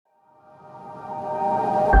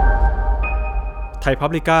ไทยพั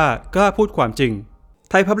บลิก้ากล้าพูดความจริง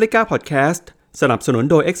ไทยพับลิก้าพอดแคสต์สนับสนุน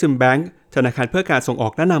โดย Exim Bank ธนาคารเพื่อการส่งออ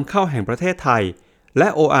กและนำเข้าแห่งประเทศไทยและ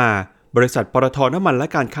OR บริษัทปตท.น้ำมันและ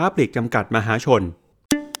การค้าปลีกจำกัดมหาชน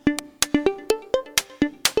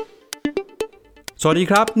สวัสดี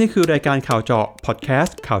ครับนี่คือรายการข่าวเจาะพอดแคส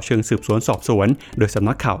ต์ข่าวเชิงสืบสวนสอบสวนโดยสำ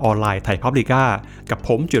นักข่าวออนไลน์ไทยพับลิก้ากับผ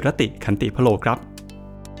มจิรติขันติพโลครับ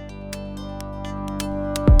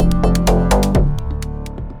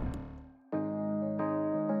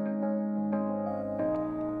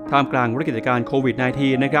ท่ามกลางวิกฤตการณ์โควิด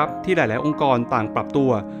 -19 นะครับที่หลายๆองค์กรต่างปรับตั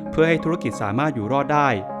วเพื่อให้ธุรกิจสามารถอยู่รอดได้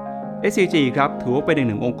SCG ครับถือว่าเป็นอีก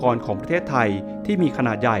หนึ่งองค์กรของประเทศไทยที่มีขน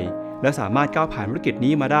าดใหญ่และสามารถก้าวผ่านวิกฤต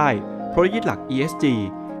นี้มาได้เพราะยึดหลัก ESG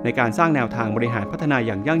ในการสร้างแนวทางบริหารพัฒนาอ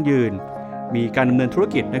ย่างยั่งยืนมีการดำเนินธุร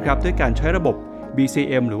กิจนะครับด้วยการใช้ระบบ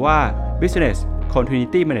BCM หรือว่า Business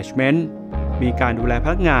Continuity Management มีการดูแลพ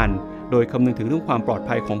นักงานโดยคำนึงถึงเรื่องความปลอด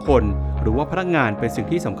ภัยของคนหรือว่าพนักงานเป็นสิ่ง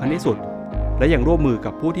ที่สำคัญที่สุดและยังร่วมมือ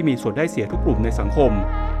กับผู้ที่มีส่วนได้เสียทุกกลุ่มในสังคม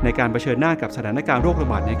ในการเผชิญหน้ากับสถานการณ์โรคระ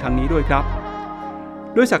บาดในครั้งนี้ด้วยครับ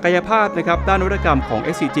ด้วยศักยภาพนะครับด้านนวัตกรรมของ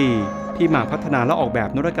SCG ที่มาพัฒนาและออกแบบ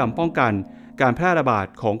นวัตกรรมป้องกันการแพร่ระบาด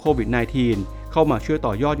ของโควิด -19 เข้ามาช่วยต่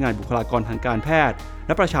อยอดงานบุคลากรทางการแพทย์แ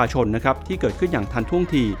ละประชาชนนะครับที่เกิดขึ้นอย่างทันท่วง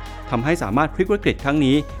ทีทำให้สามารถพลิกวิกฤตครั้ง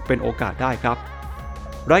นี้เป็นโอกาสได้ครับ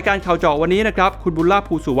รายการข่าวเจาะวันนี้นะครับคุณบุญลาภ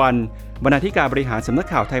ภูสุวรรณบรรณาธิการบริหารสำนัก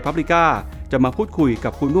ข่าวไทยพับลิก้าจะมาพูดคุยกั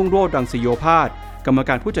บคุณรุ่งโรจน์ รังสีโยภาสกรรมก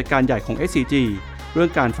ารผู้จัดการใหญ่ของ SCG เรื่อ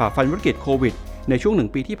งการฝ่าฟันวิกฤตโควิดในช่วง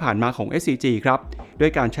1 ปีที่ผ่านมาของ SCG ครับด้ว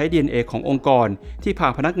ยการใช้ DNA ขององค์กรที่พา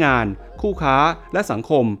พนักงานคู่ค้าและสัง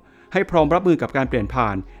คมให้พร้อมรับมือกับการเปลี่ยนผ่า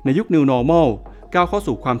นในยุค New Normal ก้าวเข้า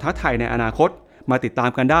สู่ความท้าทายในอนาคตมาติดตาม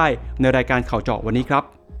กันได้ในรายการข่าวเจาะวันนี้ครับ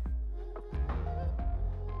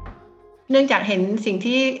เนื่องจากเห็นสิ่ง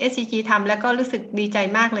ที่ SCG ทำแล้วก็รู้สึกดีใจ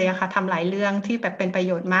มากเลยอะค่ะทำหลายเรื่องที่แบบเป็นประโ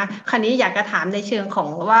ยชน์มากคราวนี้อยากจะถามในเชิงของ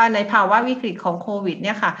ว่าในภาวะวิกฤตของโควิดเ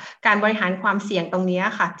นี่ยค่ะการบริหารความเสี่ยงตรงนี้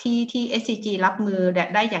ค่ะที่ SCG รับมือ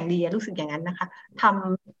ได้อย่างดีรู้สึกอย่างนั้นนะคะท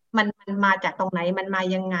ำมันมาจากตรงไหนมันมา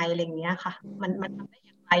ยังไงอะไรอย่างเงี้ยค่ะมันทำได้อ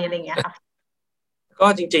ย่างไรอะไรอย่างเงี้ยค่ะก็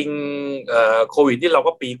จริงๆโควิดที่เรา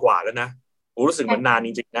ก็ปีกว่าแล้วนะรู้สึกมันนานจ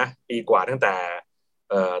ริงๆนะปีกว่าตั้งแต่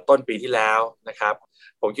ต้นปีที่แล้วนะครับ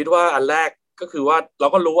ผมคิดว่าอันแรกก็คือว่าเรา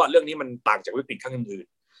ก็รู้ว่าเรื่องนี้มันต่างจากวิกฤตครั้งอื่น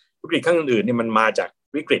ๆวิกฤตครั้งอื่นๆนี่มันมาจาก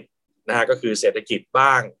วิกฤตนะฮะก็คือเศรษฐกิจ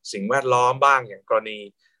บ้างสิ่งแวดล้อมบ้างอย่างกรณี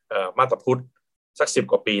มาตาพุทธสัก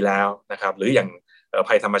10 กว่าปีแล้วนะครับหรืออย่าง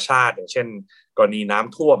ภัยธรรมชาติอย่างเช่นกรณีน้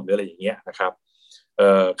ำท่วมหรืออะไรอย่างเงี้ยนะครับ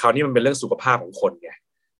คราวนี้มันเป็นเรื่องสุขภาพของคนไง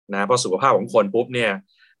นะเพราะสุขภาพของคนปุ๊บเนี่ย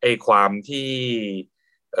ไอ้ความที่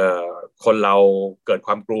คนเราเกิดค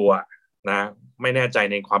วามกลัวนะไม่แน่ใจ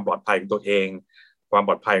ในความปลอดภัยของตัวเองความป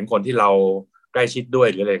ลอดภัยของคนที่เราใกล้ชิดด้วย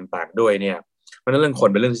หรืออะไรต่างๆด้วยเนี่ยเพราะฉะนั้นเรื่องคน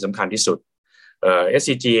เป็นเรื่องที่สำคัญที่สุด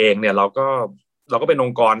SCG เองเนี่ยเราก็เป็นอ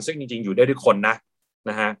งค์กรซึ่งจริงๆอยู่ได้ด้วยคนน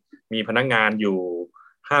ะฮะมีพนักงานอยู่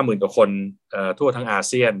 50,000 กว่าคนทั่วทั้งอา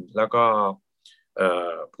เซียนแล้วก็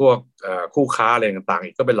พวกคู่ค้าอะไรต่างๆ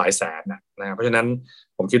อีกก็เป็นหลายแสนนะเพราะฉะนั้น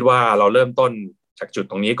ผมคิดว่าเราเริ่มต้นจากจุด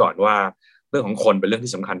ตรงนี้ก่อนว่าเรื่องของคนเป็นเรื่อง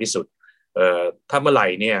ที่สำคัญที่สุดถ้าเมื่อไหร่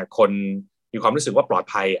เนี่ยคนมีความรู้สึกว่าปลอด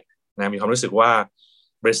ภัยนะมีความรู้สึกว่า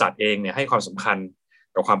บริษัทเองเนี่ยให้ความสำคัญ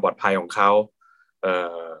กับความปลอดภัยของเขา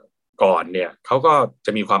ก่อนเนี่ยเขาก็จ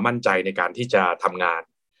ะมีความมั่นใจในการที่จะทำงาน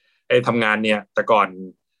ทำงานเนี่ยแต่ก่อ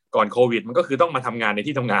นโควิดมันก็คือต้องมาทำงานใน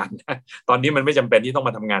ที่ทำงานตอนนี้มันไม่จำเป็นที่ต้องม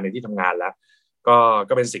าทำงานในที่ทำงานแล้ว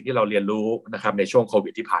ก็เป็นสิ่งที่เราเรียนรู้นะครับในช่วงโควิ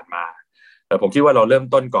ดที่ผ่านมาแต่ผมคิดว่าเราเริ่ม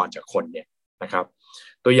ต้นก่อนจากคนเนี่ยนะครับ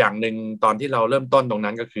ตัวอย่างหนึ่งตอนที่เราเริ่มต้นตรง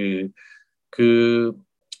นั้นก็คื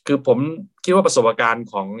อผมคิดว่าประสบการณ์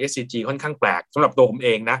ของ SCG ค่อนข้างแปลกสำหรับตัวผมเอ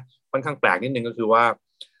งนะค่อนข้างแปลกนิดนึงก็คือว่า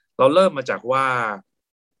เราเริ่มมาจากว่า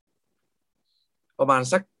ประมาณ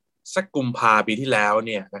สักกุมภาพันธ์ปีที่แล้วเ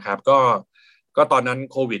นี่ยนะครับก็ตอนนั้น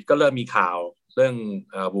โควิดก็เริ่มมีข่าวเรื่อง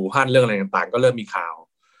วู่ฮั่นเรื่องอะไรต่างๆก็เริ่มมีข่าว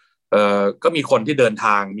ก็มีคนที่เดินท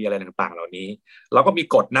างมีอะไรต่างๆเหล่านี้เราก็มี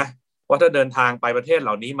กฎนะว่าถ้าเดินทางไปประเทศเห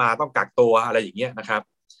ล่านี้มาต้องกักตัวอะไรอย่างเงี้ยนะครับ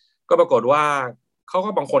ก็ปรากฏว่า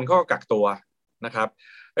บางคนเขาก็กักตัวนะครับ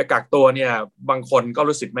ไปกักตัวเนี่ยบางคนก็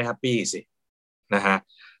รู้สึกไม่แฮปปี้สินะฮะ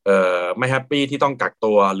ไม่แฮปปี้ที่ต้องกัก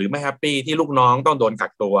ตัวหรือไม่แฮปปี้ที่ลูกน้องต้องโดนกั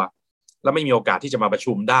กตัวแล้วไม่มีโอกาสที่จะมาประ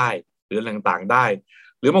ชุมได้หรืออะไรต่างๆได้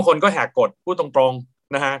หรือบางคนก็แหกกฎพูดตรง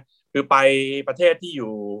ๆนะฮะคือไปประเทศที่อ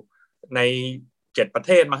ยู่ใน7 ประเ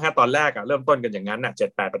ทศมาแค่ตอนแรกเริ่มต้นกันอย่างนั้น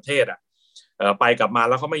7-8 ประเทศไปกลับมา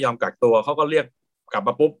แล้วเขาไม่ยอมกักตัวเขาก็เรียกกลับม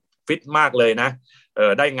าปุ๊บฟิตมากเลยนะ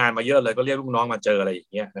ได้งานมาเยอะเลยก็เรียกลูกน้องมาเจออะไรอย่า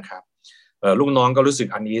งเงี้ยนะครับลูกน้องก็รู้สึก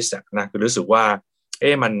อันนี้นะคือรู้สึกว่า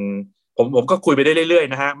มันผมก็คุยไปได้เรื่อย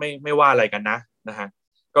ๆนะฮะไม่ว่าอะไรกันนะฮะ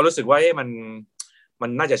ก็รู้สึกว่า มั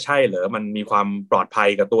นน่าจะใช่เหรอมันมีความปลอดภัย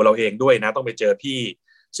กับตัวเราเองด้วยนะต้องไปเจอพี่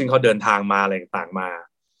ซึ่งเขาเดินทางมาอะไรต่างๆมา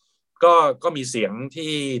ก็มีเสียง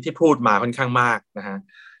ที่พูดมาค่อนข้างมากนะฮะ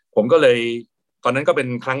ผมก็เลยตอนนั้นก็เป็น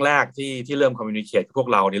ครั้งแรกที่เริ่มคอมมิวนิเคชกับพวก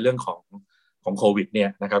เราในเรื่องของโควิดเนี่ย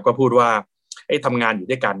นะครับก็พูดว่าทำงานอยู่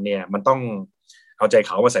ด้วยกันเนี่ยมันต้องเอาใจเ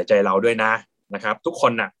ขามาใส่ใจเราด้วยนะครับทุกค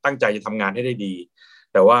นน่ะตั้งใจจะทำงานให้ได้ดี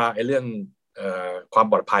แต่ว่าเรื่องความ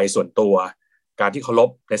ปลอดภัยส่วนตัวการที่เคารพ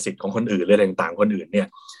ในสิทธิของคนอื่นหรืออะไรต่างๆคนอื่นเนี่ย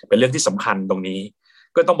เป็นเรื่องที่สำคัญตรงนี้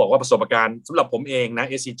ก็ต้องบอกว่าประสบการณ์สำหรับผมเองนะ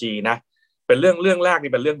SCG นะเป็นเรื่องแรก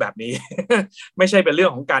นี่เป็นเรื่องแบบนี้ ไม่ใช่เป็นเรื่อ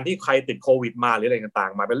งของการที่ใครติดโควิดมาหรืออะไรต่า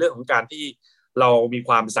งๆมาเป็นเรื่องของการที่เรามีค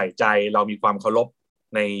วามใส่ใจเรามีความเคารพ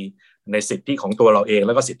ในสิทธิของตัวเราเองแ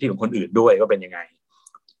ล้วก็สิทธิของคนอื่นด้วยก็เป็นยังไง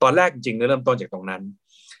ตอนแรกจริงๆเริ่มต้นจากตรงนั้น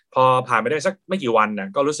พอผ่านไปได้สักไม่กี่วันนะ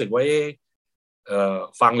ก็รู้สึกว่า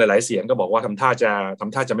ฟังหลายๆเสียงก็บอกว่าทำท่า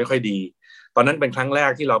จะไม่ค่อยดีตอนนั้นเป็นครั้งแร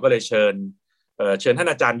กที่เราก็เลยเชิญท่าน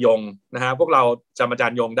อาจารย์ยงนะฮะพวกเราจำอาจา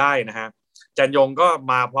รย์ยงได้นะฮะอาจารย์ยงก็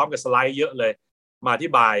มาพร้อมกับสไลด์เยอะเลยมาอธิ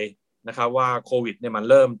บายนะครับว่าโควิดเนี่ยมัน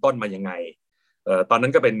เริ่มต้นมายังไงตอนนั้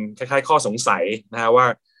นก็เป็นคล้ายๆข้อสงสัยนะฮะว่า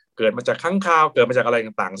เกิดมาจากค้างคาวเกิดมาจากอะไร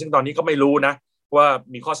ต่างๆซึ่งตอนนี้ก็ไม่รู้นะว่า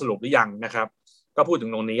มีข้อสรุปหรือยังนะครับก็พูดถึ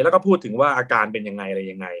งตรงนี้แล้วก็พูดถึงว่าอาการเป็นยังไงอะไร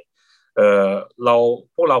ยังไง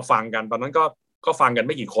พวกเราฟังกันตอนนั้นก็ฟังกันไ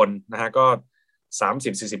ม่กี่คนนะฮะก็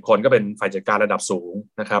30-40 คนก็เป็นฝ่ายจัดการระดับสูง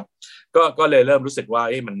นะครับก็เลยเริ่มรู้สึกว่า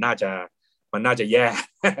มันน่าจะแย่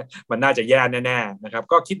มันน่าจะแย่แน่ๆนะครับ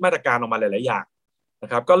ก็คิดมาตรการออกมาหลายๆอย่างนะ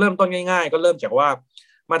ครับก็เริ่มต้นง่ายๆก็เริ่มจากว่า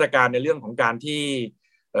มาตรการในเรื่องของการที่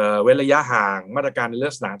เว้นระยะห่างมาตรการใน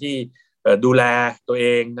ลักษณะที่ดูแลตัวเอ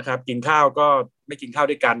งนะครับกินข้าวก็ไม่กินข้าว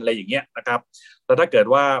ด้วยกันอะไรอย่างเงี้ยนะครับแต่ถ้าเกิด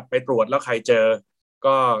ว่าไปตรวจแล้วใครเจอ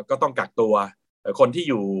ก็ต้องกักตัวคนที่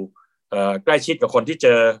อยู่ใกล้ชิดกับคนที่เจ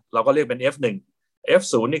อเราก็เรียกเป็น F1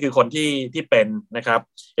 F0 นี่คือคนที่เป็นนะครับ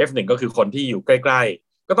F1 ก็คือคนที่อยู่ใกล้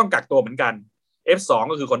ๆก็ต้องกักตัวเหมือนกัน F2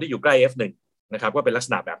 ก็คือคนที่อยู่ใกล้ F1 นะครับก็เป็นลักษ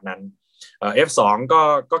ณะแบบนั้นF2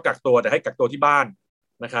 ก็กักตัวแต่ให้กักตัวที่บ้าน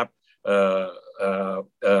นะครับ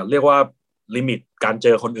เรียกว่าลิมิตการเจ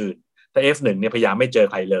อคนอื่นถ้า F1 เนี่ยพยายามไม่เจอ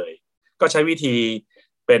ใครเลยก็ใช้วิธี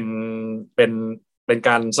เป็นก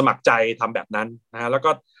ารสมัครใจทำแบบนั้นนะฮะแล้ว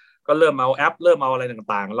ก็เริ่มเอาแอปเริ่มเอาอะไร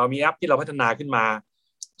ต่างๆเรามีแอปที่เราพัฒนาขึ้นมา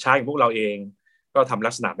ใช้กับพวกเราเองก็ทำ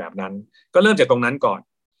ลักษณะแบบนั้นก็เริ่มจากตรงนั้นก่อน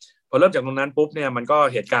พอเริ่มจากตรงนั้นปุ๊บเนี่ยมันก็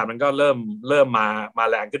เหตุการณ์มันก็เริ่มมา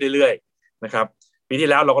แรงขึ้นเรื่อยๆนะครับปีที่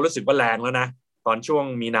แล้วเราก็รู้สึกว่าแรงแล้วนะตอนช่วง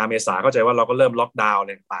มีนาเมษาเข้าใจว่าเราก็เริ่มล็อกดาวน์อะไ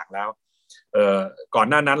รต่างๆแล้วก่อน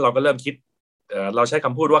หน้านั้นเราก็เริ่มคิดเราใช้ค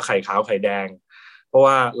ำพูดว่าไข่ขาวไข่แดงเพราะ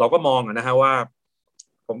ว่าเราก็มองนะฮะว่า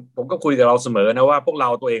ผมก็คุยกับเราเสมอนะว่าพวกเรา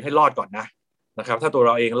ตัวเองให้รอดก่อนนะครับถ้าตัวเ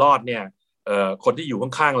ราเองรอดเนี่ยคนที่อยู่ข้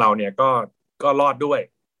างๆเราเนี่ยก็รอดด้วย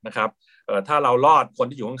นะครับถ้าเรารอดคน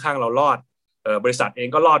ที่อยู่ข้างๆเรารอดบริษัทเอง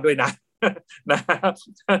ก็รอดด้วยนะ นะ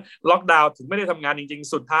ล็อกดาวน์ถึงไม่ได้ทำงานจริง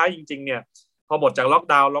ๆสุดท้ายจริงๆเนี่ยพอหมดจากล็อก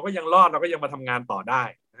ดาวน์เราก็ยังรอดเราก็ยังมาทำงานต่อได้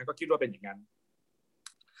นะก็คิดว่าเป็นอย่างนั้น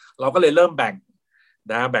เราก็เลยเริ่มแ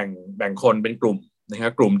บ่งคนเป็นกลุ่มนะครั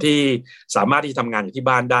บกลุ่มที่สามารถที่ทำงานอยู่ที่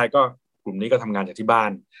บ้านได้ก็กลุ่มนี้ก็ทำงานจากที่บ้า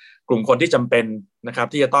นกลุ่มคนที่จำเป็นนะครับ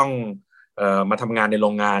ที่จะต้องมาทำงานในโร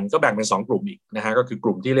งงานก็แบ่งเป็น2กลุ่มอีกนะฮะก็คือก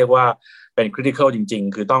ลุ่มที่เรียกว่าเป็น critical จริง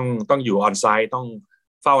ๆคือต้องอยู่ on site ต้อง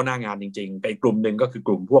เฝ้าหน้างานจริงๆแต่อีกกลุ่มหนึ่งก็คือก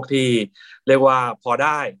ลุ่มพวกที่เรียกว่าพอไ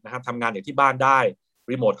ด้นะครับทำงานจากที่บ้านได้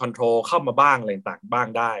remote control เข้ามาบ้างอะไรต่างบ้าง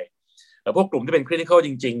ได้พวกกลุ่มที่เป็น critical จ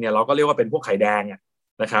ริงๆเนี่ยเราก็เรียกว่าเป็นพวกไข่แดง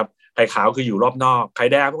นะครับไข่ขาวคืออยู่รอบนอกไข่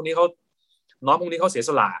แดงพวกนี้น้องพวกนี้เขาเสียส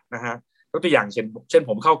ละนะฮะยกตัวอย่างเช่น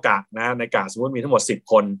ผมเข้ากะนะในกะสมมติมีทั้งหมด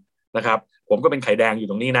10 คนนะครับผมก็เป็นไข่แดงอยู่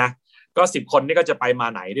ตรงนี้นะก็10 คนนี่ก็จะไปมา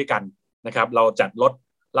ไหนด้วยกันนะครับเราจัดรถ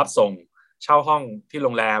รับส่งเช่าห้องที่โร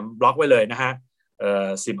งแรมบล็อกไว้เลยนะฮะ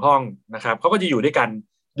10 ห้องนะครับเขาก็จะอยู่ด้วยกัน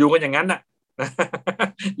อยู่กันอย่างนั้นน่ะ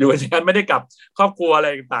อยู่กันอย่างนั้นไม่ได้กลับครอบครัวอะไร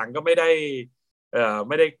ต่างๆก็ไม่ไ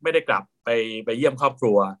ด้กลับไปเยี่ยมครอบค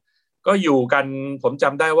รัวก็อยู่กันผมจ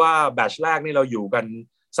ำได้ว่าแบตช์แรกนี่เราอยู่กัน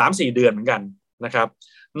 3-4 เดือนเหมือนกันนะครับ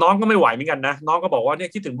น้องก็ไม่ไหวเหมือนกันนะน้องก็บอกว่าเนี่ย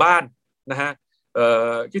คิดถึงบ้านนะฮะ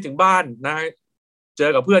คิดถึงบ้านนะเจ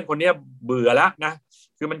อกับเพื่อนคนนี้เบื่อแล้วนะ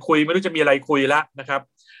คือมันคุยไม่รู้จะมีอะไรคุยแล้วนะครับ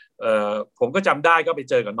ผมก็จำได้ก็ไป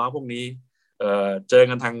เจอกับน้องพวกนี้เจอ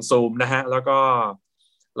กันทางซูมนะฮะแล้ว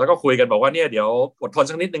ก็คุยกันบอกว่าเนี่ยเดี๋ยวอดทน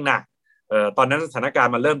สักนิดนึงนะตอนนั้นสถานการ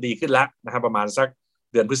ณ์มันเริ่มดีขึ้นแล้วนะครับประมาณสัก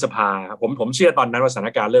เดือนพฤษภาผมเชื่อตอนนั้นว่าสถาน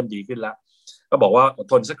การณ์เริ่มดีขึ้นแล้วก็บอกว่าอด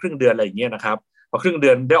ทนสักครึ่งเดือนอะไรอย่างเงี้ยนะครับพอครึ่งเดื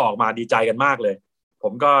อนได้ออกมาดีใจกันมากเลยผ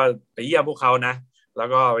มก็ไปเยี่ยมพวกเขานะแล้ว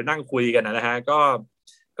ก็ไปนั่งคุยกันนะฮะ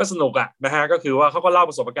ก็สนุกนะฮะก็คือว่าเขาก็เล่า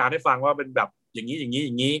ประสบการณ์ให้ฟังว่าเป็นแบบอย่าง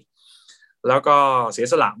นี้แล้วก็เสีย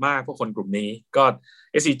สละมากพวกคนกลุ่มนี้ก็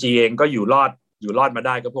SCG เองก็อยู่รอดมาไ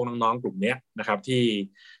ด้ก็พวกน้องๆกลุ่มนี้นะครับ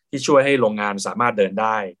ที่ช่วยให้โรงงานสามารถเดินไ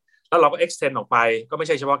ด้แล้วเราก็ extend ออกไปก็ไม่ใ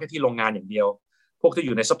ช่เฉพาะแค่ที่โรงงานอย่างเดียวพวกที่อ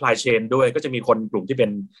ยู่ใน supply chain ด้วยก็จะมีคนกลุ่มที่เป็น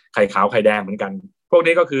ไข่ขาวไข่แดงเหมือนกันพวก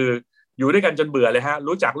นี้ก็คืออยู่ด้วยกันจนเบื่อเลยฮะ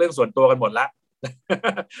รู้จักเรื่องส่วนตัวกันหมดแล้ว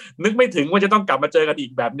นึกไม่ถึงว่าจะต้องกลับมาเจอกันอี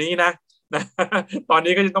กแบบนี้นะ ตอน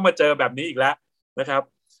นี้ก็จะต้องมาเจอแบบนี้อีกแล้วนะครับ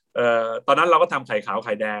ตอนนั้นเราก็ทำไข่ขาวไ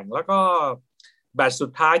ข่แดงแล้วก็แบตช์สุ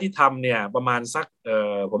ดท้ายที่ทำเนี่ยประมาณสัก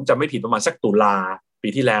ผมจำไม่ผิดประมาณสักตุลาปี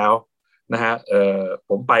ที่แล้วนะฮะ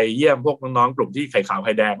ผมไปเยี่ยมพวกน้องๆกลุ่มที่ไข่ขาวไ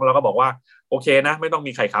ข่แดงแล้วเราก็บอกว่าโอเคนะไม่ต้อง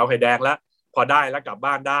มีไข่ขาวไข่แดงแล้วพอได้แล้วกลับ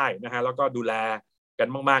บ้านได้นะฮะแล้วก็ดูแลกัน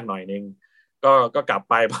มากๆหน่อยนึงก็กลับ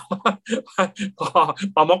ไป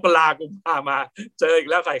พอมกรากุมภามาเจออีก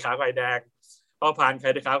แล้วไข่ขาวไข่แดงพอผ่านไข่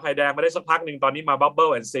ขาวไข่แดงมาได้สักพักหนึ่งตอนนี้มา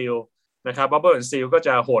Bubble and Seal นะครับ Bubble and Seal ก็จ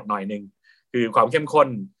ะโหดหน่อยนึงคือความเข้มข้น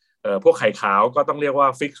พวกไข่ขาวก็ต้องเรียกว่า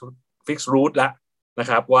fix route แล้วนะ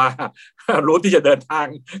ครับว่า route ที่จะเดินทาง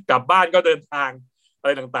กลับบ้านก็เดินทางอะไ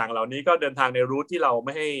รต่างๆเหล่านี้ก็เดินทางใน route ที่เราไ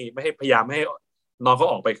ม่ให้พยายามไม่ให้น้องเขา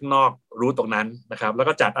ออกไปข้างนอก route ตรงนั้นนะครับแล้ว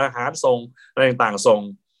ก็จัดอาหารส่งอะไรต่างๆส่ง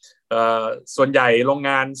ส่วนใหญ่โรง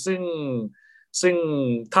งานซึ่ง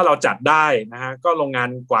ถ้าเราจัดได้นะฮะก็โรงงาน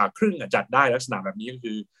กว่าครึ่งจัดได้ลักษณะแบบนี้ก็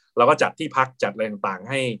คือเราก็จัดที่พักจัดอะไรต่างๆ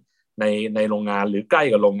ให้ในโรงงานหรือใกล้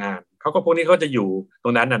กับโรงงานเขาก็พวกนี้เขาจะอยู่ตร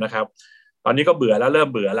งนั้นนะครับตอนนี้ก็เบื่อแล้วเริ่ม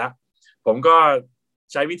เบื่อแล้วผมก็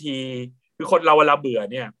ใช้วิธีคือคนเราเวลาเบื่อ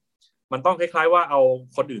เนี่ยมันต้องคล้ายๆว่าเอา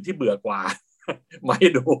คนอื่นที่เบื่อกว่า มาให้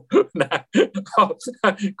ดูนะ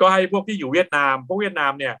ก็ให้พวกที่อยู่เวียดนามพวกเวียดนา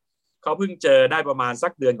มเนี่ยเขาเพิ่งเจอได้ประมาณสั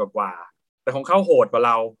กเดือนกว่าๆแต่ของเขาโหดกว่าเ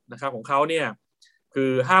รานะครับของเขาเนี่ยคื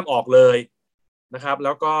อห้ามออกเลยนะครับแ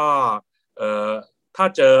ล้วก็ถ้า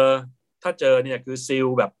เจอเนี่ยคือซีล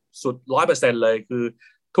แบบสุด 100% เลยคือ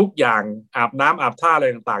ทุกอย่างอาบน้ำอาบท่าอะไร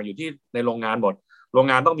ต่างๆอยู่ที่ในโรงงานหมดโรง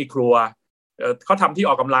งานต้องมีครัวเขาทำที่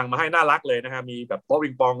ออกกำลังมาให้น่ารักเลยนะครับมีแบบโต๊ะปิ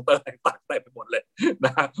งปองเตอร์ต่างๆได้ไปหมดเลยน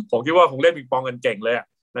ะผมคิดว่าคงเล่นปิงปองกันเก่งเลย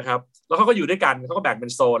นะครับแล้วเขาก็อยู่ด้วยกันเขาก็แบ่งเป็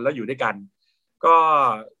นโซนแล้วอยู่ด้วยกัน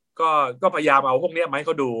ก็พยายามเอาพวกนี้มาให้เ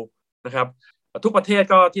ขาดูนะครับทุกประเทศ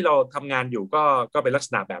ก็ที่เราทำงานอยู่ก็เป็นลักษ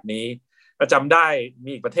ณะแบบนี้จำได้มี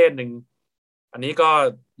อีกประเทศหนึ่งอันนี้ก็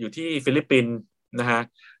อยู่ที่ฟิลิปปินส์นะฮะ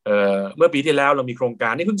เมื่อปีที่แล้วเรามีโครงกา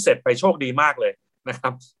รนี่เพิ่งเสร็จไปโชคดีมากเลยนะครั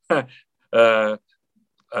บ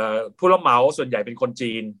ผู้รับเหมาส่วนใหญ่เป็นคน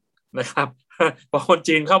จีนนะครับพอคน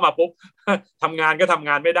จีนเข้ามาปุ๊บทำงานก็ทำ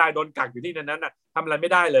งานไม่ได้โดนกักอยู่ที่นั้นนะทำอะไรไม่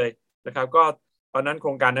ได้เลยนะครับก็ตอนนั้นโคร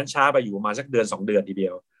งการนั้นช้าไปอยู่ประมาณสักเดือน2 เดือนทีเดี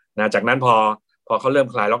ยวนะจากนั้นพอเขาเริ่ม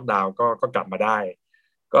คลายล็อกดาวน์ก็กลับมาได้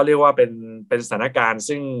ก็เรียกว่าเป็นสถานการณ์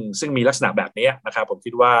ซึ่งมีลักษณะแบบนี้นะครับผม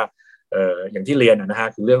คิดว่าอย่างที่เรียนนะฮะ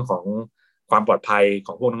คือเรื่องของความปลอดภัยข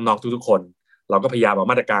องพวกน้องๆทุกๆคนเราก็พยายามเอา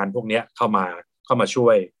มาตรการพวกนี้เข้ามาช่ว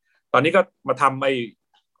ยตอนนี้ก็มาท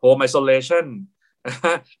ำhome isolation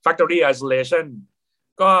factory isolation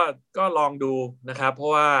ก็ลองดูนะครับเพรา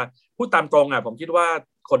ะว่าพูดตามตรงผมคิดว่า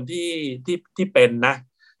คนที่เป็นนะ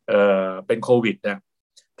เป็นโควิดเนี่ย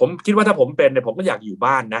ผมคิดว่าถ้าผมเป็นเนี่ยผมก็อยากอยู่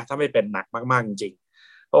บ้านนะถ้าไม่เป็นหนักมากๆจริง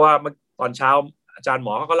ๆเพราะว่าตอนเช้าอาจารย์หม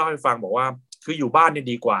อเขาก็เล่าให้ฟังบอกว่าคืออยู่บ้านเนี่ย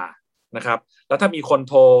ดีกว่านะครับแล้วถ้ามีคน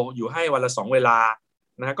โทรอยู่ให้วันละ2 เวลา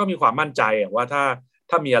นะก็มีความมั่นใจว่า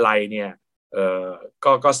ถ้ามีอะไรเนี่ย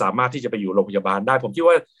ก็สามารถที่จะไปอยู่โรงพยาบาลได้ผมคิด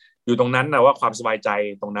ว่าอยู่ตรงนั้นนะว่าความสบายใจ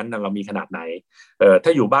ตรงนั้นนะเรามีขนาดไหนถ้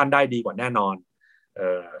าอยู่บ้านได้ดีกว่าแน่นอน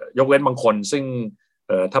ยกเว้นบางคนซึ่ง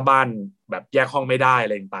ถ้าบ้านแบบแยกห้องไม่ได้อะ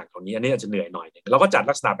ไรต่างๆเหล่านี้อันนี้อาจจะเหนื่อยหน่อยเราก็จัด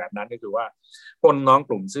ลักษณะแบบนั้นก็คือว่าพวกน้อง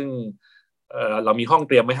กลุ่มซึ่งเรามีห้องเ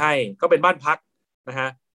ตรียมไว้ให้ก็เป็นบ้านพักนะฮะ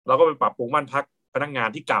เราก็ไปปรับปรุงบ้านพักพนักงาน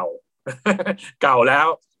ที่เก่า เก่าแล้ว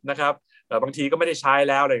นะครับบางทีก็ไม่ได้ใช้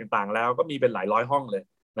แล้วอะไรต่างๆแล้วก็มีเป็นหลายร้อยห้องเลย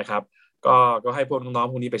นะครับก็ให้พวกน้อง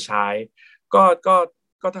ๆพวกนี้ไปใช้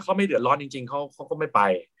ก็ถ้าเขาไม่เดือดร้อนจริงๆเขาก็ไม่ไป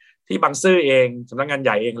ที่บางซื่อเองสำนักงานให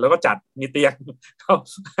ญ่เองแล้วก็จัดมีเตียง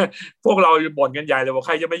พวกเราบ่นกันใหญ่เลยว่าใค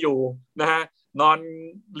รจะไม่อยู่นะฮะนอน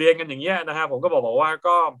เรียงกันอย่างเงี้ยนะฮะผมก็บอกว่า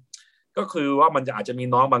ก็คือว่ามันอาจจะมี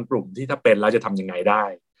น้องบางกลุ่มที่ถ้าเป็นแล้วจะทำยังไงได้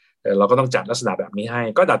เราก็ต้องจัดลักษณะแบบนี้ให้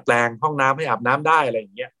ก็ดัดแปลงห้องน้ำให้อาบน้ำได้อะไรอย่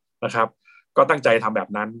างเงี้ยนะครับก็ตั้งใจทำแบบ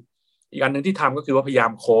นั้นอีกอันหนึ่งที่ทำก็คือว่าพยายา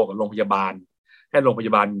มโคกับโรงพยาบาลให้โรงพย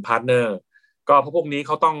าบาลพาร์ทเนอร์ก็เพราะพวกนี้เ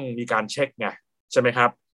ขาต้องมีการเช็คไงใช่ไหมครับ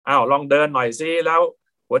ลองเดินหน่อยซิแล้ว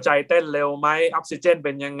หัวใจเต้นเร็วไหมออกซิเจนเ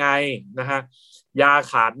ป็นยังไงนะฮะยา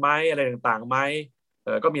ขาดไหมอะไรต่างๆไหม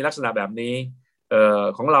ก็มีลักษณะแบบนี้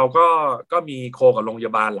ของเราก็มีโคกับโรงพย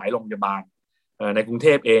าบาลหลายโรงพยาบาลในกรุงเท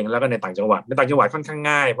พเองแล้วก็ในต่างจังหวัดค่อนข้าง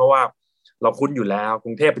ง่ายเพราะว่าเราคุ้นอยู่แล้วก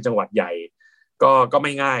รุงเทพเป็นจังหวัดใหญ่ก็ไ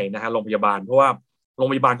ม่ง่ายนะฮะโรงพยาบาลเพราะว่าโรง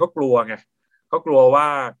พยาบาลเขากลัวไงเขากลัวว่า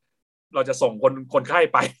เราจะส่งคนไข้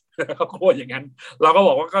ไปเขากลัวอย่างนั้นเราก็บ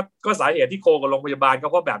อกว่าก็สาเหตุที่โคกับโรงพยาบาลก็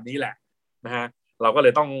เพราะแบบนี้แหละนะฮะเราก็เล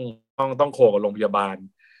ยต้องโคกับโรงพยาบาล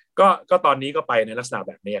ก็ตอนนี้ก็ไปในลักษณะแ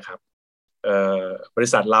บบนี้ครับบริ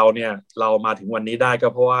ษัทเราเนี่ยเรามาถึงวันนี้ได้ก็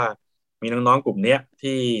เพราะว่ามีน้องๆกลุ่มเนี้ย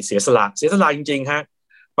ที่เสียสละจริงๆฮะ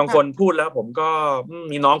บางคนพูดแล้วผมก็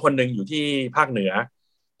มีน้องคนหนึ่งอยู่ที่ภาคเหนือ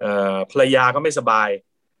ภรรยาก็ไม่สบาย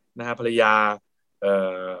นะฮะเอ่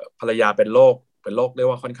ภรรยาเป็นโรคเรียก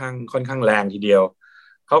ว่าค่อนข้างแรงทีเดียว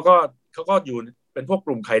เขาก็อยู่เป็นพวกก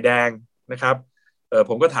ลุ่มไข่แดงนะครับ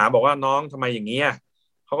ผมก็ถามบอกว่าน้องทำไมอย่างนี้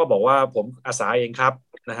เขาก็บอกว่าผมอาสาเองครับ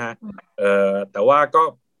นะฮะแต่ว่าก็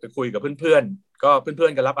ไปคุยกับเพื่อนๆก็เพื่อ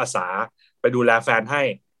นๆก็รับอาสาไปดูแลแฟนให้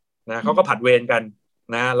นะเขาก็ผัดเวรกัน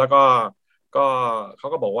นะแล้วก็เขา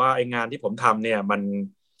ก็บอกว่าไอ้งานที่ผมทำเนี่ย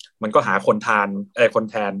มันก็หาคน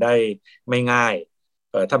แทนได้ไม่ง่าย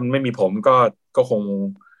ถ้ามันไม่มีผม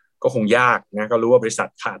ก็คงยากนะก็รู้ว่าบริษัท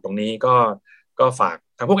ขาดตรงนี้ก็ฝาก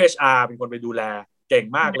ทางพวก HR เป็นคนไปดูแลเก่ง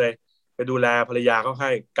มากเลยไปดูแลภรรยาเขาใ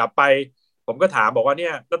ห้กลับไปผมก็ถามบอกว่าเนี่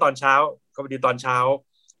ยก็ตอนเช้าเขาพอดีตอนเช้า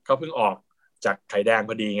เขาเพิ่งออกจากไข่แดง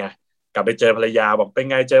พอดีไงกลับไปเจอภรรยาบอกเป็น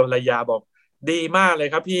ไงเจอภรรยาบอกดีมากเลย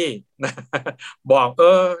ครับพี่นะบอก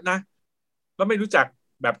นะแล้วไม่รู้จัก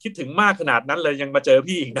แบบคิดถึงมากขนาดนั้นเลยยังมาเจอ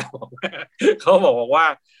พี่อีกนะบอกเขาบอกว่า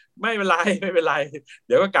ไม่เป็นไรเ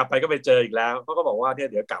ดี๋ยวก็กลับไปก็ไปเจออีกแล้วเขาก็บอกว่าเนี่ย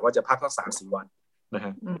เดี๋ยวกะว่าจะพักสัก3-4 วันนะฮ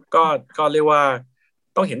ะก็เรียกว่า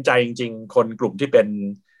ต้องเห็นใจจริงๆคนกลุ่มที่เป็น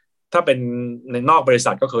ถ้าเป็นในนอกบริ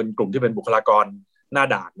ษัทก็คือกลุ่มที่เป็นบุคลากรหน้า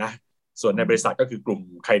ด่านนะส่วนในบริษัทก็คือกลุ่ม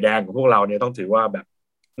ไข่แดงของพวกเราเนี่ยต้องถือว่าแบบ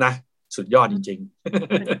นะสุดยอดจริง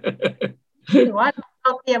ๆถือว่าเร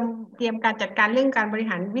าเตรียมการจัดการเรื่องการบริ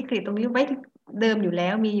หารวิกฤตตรงนี้ไว้เดิมอยู่แล้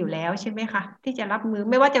วมีอยู่แล้วใช่ไหมคะที่จะรับมือ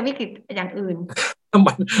ไม่ว่าจะวิกฤตอย่างอื่น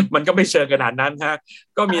มันก็ไม่เชิงขนาดนั้นฮะ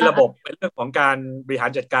ก็มีระบบเป็นเรื่องของการบริหาร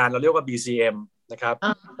จัดการเราเรียกว่า BCM นะครับ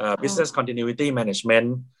Business Continuity Management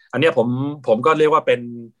อันนี้ผมก็เรียกว่าเป็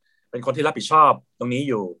นคนที่รับผิดชอบตรงนี้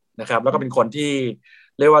อยู่นะครับแล้วก็เป็นคนที่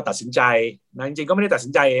เรียกว่าตัดสินใจนะจริงๆก็ไม่ได้ตัดสิ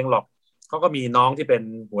นใจเองหรอกเขาก็มีน้องที่เป็น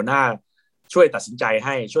หัวหน้าช่วยตัดสินใจใ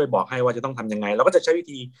ห้ช่วยบอกให้ว่าจะต้องทำยังไงเราก็จะใช้วิ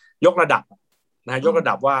ธียกระดับนะยกระ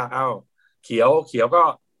ดับว่าเขียวก็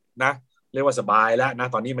นะเรียกว่าสบายแล้วนะ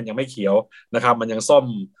ตอนนี้มันยังไม่เขียวนะครับมันยัง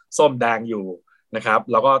ส้มแดงอยู่นะครับ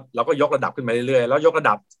เราก็ยกระดับขึ้นมาเรื่อยๆแล้วยกระ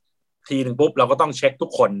ดับทีหนึ่งปุ๊บเราก็ต้องเช็คทุ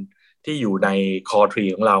กคนที่อยู่ใน core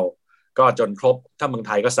tree ของเราก็จนครบถ้าเมืองไ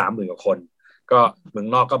ทยก็30,000 กว่าคนก็เมือง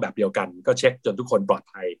นอกก็แบบเดียวกันก็เช็คจนทุกคนปลอด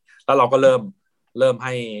ภัยแล้วเราก็เริ่มใ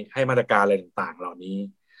ห้มาตรการอะไรต่างๆเหล่านี้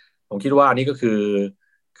ผมคิดว่าอันนี้ก็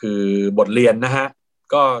คือบทเรียนนะฮะ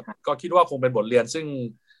ก็คิดว่าคงเป็นบทเรียน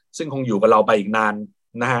ซึ่งคงอยู่กับเราไปอีกนาน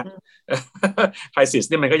นะฮะไครซิส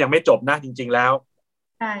นี่มันก็ยังไม่จบนะจริงๆแล้ว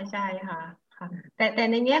ใช่ค่ะแต่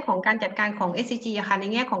ในแง่ของการจัดการของ SCG อะค่ะใน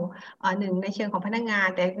แง่ของหนึ่งในเชิงของพนักงาน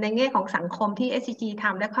แต่ในแง่ของสังคมที่ SCG ท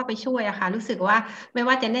ำและเข้าไปช่วยอะค่ะรู้สึกว่าไม่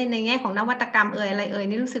ว่าจะในแง่ของนวัตกรรมอะไร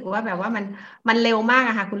นี่รู้สึกว่าแบบว่ามันเร็วมาก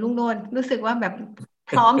อะค่ะคุณลุงโดนรู้สึกว่าแบบ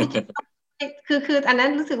พร้อมที่จะคืออันนั้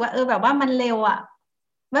นรู้สึกว่าแบบว่ามันเร็วอะ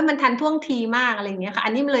ว่ามันทันท่วงทีมากอะไรอย่างเงี้ยค่ะอั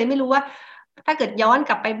นนี้เลยไม่รู้ว่าถ้าเกิดย้อน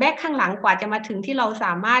กลับไปแบ็คข้างหลังกว่าจะมาถึงที่เราส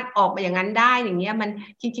ามารถออกมาอย่างนั้นได้อย่างเงี้ยมัน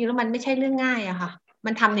จริงๆแล้วมันไม่ใช่เรื่องง่ายอะค่ะ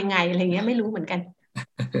มันทำยังไงอะไรเงี้ยไม่รู้เหมือนกัน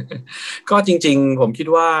ก็จริงๆผมคิด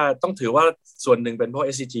ว่าต้องถือว่าส่วนหนึ่งเป็นเพราะ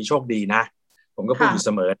SCG โชคดีนะผมก็พูดอยู่เส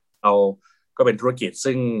มอเราก็เป็นธุรกิจ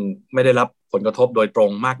ซึ่งไม่ได้รับผลกระทบโดยตร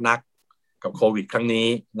งมากนักกับโควิดครั้งนี้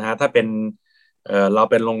นะฮะถ้าเป็นเรา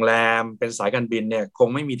เป็นโรงแรมเป็นสายการบินเนี่ยคง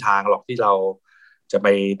ไม่มีทางหรอกที่เราจะไป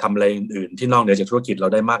ทำอะไรอื่นๆที่นอกเหนือจากธุรกิจเรา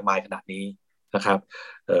ได้มากมายขนาดนี้นะครับ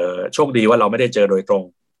โชคดีว่าเราไม่ได้เจอโดยตรง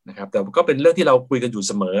นะครับแต่ก็เป็นเรื่องที่เราคุยกันอยู่เ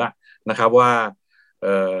สมอนะครับว่า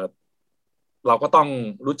เราก็ต้อง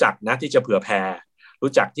รู้จักนะที่จะเผื่อแผ่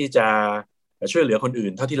รู้จักที่จะช่วยเหลือคนอื่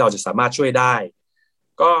นเท่าที่เราจะสามารถช่วยได้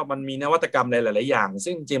ก็มันมีนวัตกรรมหลายๆอย่าง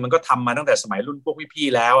ซึ่งจริงมันก็ทำมาตั้งแต่สมัยรุ่นพวกพี่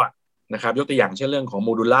ๆแล้วนะครับยกตัวอย่างเช่นเรื่องของ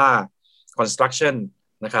modular construction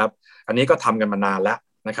นะครับอันนี้ก็ทำกันมานานแล้ว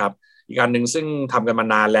นะครับอีกอันหนึ่งซึ่งทำกันมา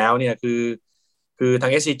นานแล้วเนี่ยคือทา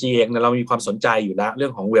ง SCG เองเรามีความสนใจอยู่แล้วเรื่อ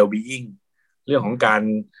งของ well-being เรื่องของการ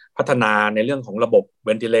พัฒนาในเรื่องของระบบ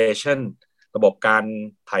ventilation ระบบการ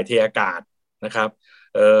ถ่ายเทอากาศนะครับ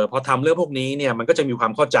พอทำเรื่องพวกนี้เนี่ยมันก็จะมีควา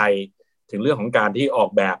มเข้าใจถึงเรื่องของการที่ออก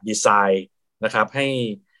แบบดีไซน์นะครับ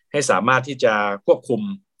ให้สามารถที่จะควบคุม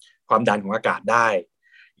ความดันของอากาศได้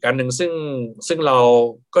อีกอันหนึ่งซึ่งเรา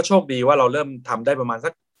ก็โชคดีว่าเราเริ่มทำได้ประมาณสั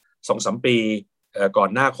ก 2-3 ปีก่อน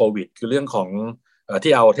หน้าโควิดคือเรื่องของ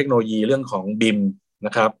ที่เอาเทคโนโลยีเรื่องของ BIM น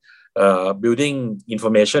ะครับBuilding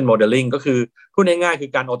Information Modeling ก็คือพูดง่ายๆคื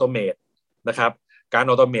อการออโตเมตนะครับการ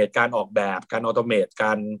ออโตเมตการออกแบบการออโตเมตก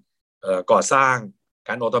ารก่อสร้าง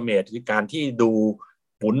การออโตเมตการที่ดู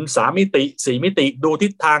หมุน3 มิติ4 มิติดูทิ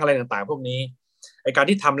ศทางอะไรต่างๆพวกนี้ไอการ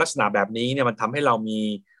ที่ทำลักษณะแบบนี้เนี่ยมันทำให้เรามี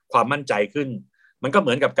ความมั่นใจขึ้นมันก็เห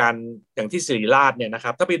มือนกับการอย่างที่ศิริราชเนี่ยนะค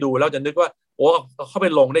รับถ้าไปดูเราจะนึกว่า โอ้เข้าไป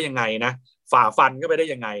ลงได้ยังไงนะฝ่าฟันก็ไปได้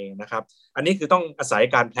ยังไงนะครับอันนี้คือต้องอาศัย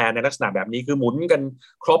การแพลนในลักษณะแบบนี้คือหมุนกัน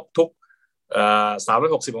ครบทุก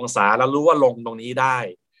360 องศาแล้วรู้ว่าลงตรงนี้ได้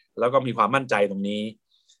แล้วก็มีความมั่นใจตรงนี้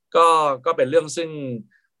ก็เป็นเรื่องซึ่ง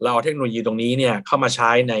เราเอาเทคโนโลยีตรงนี้เนี่ยเข้ามาใช้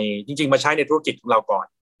ในจริงๆมาใช้ในธุรกิจของเราก่อน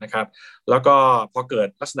นะครับแล้วก็พอเกิด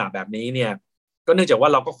ลักษณะแบบนี้เนี่ยก็เนื่องจากว่า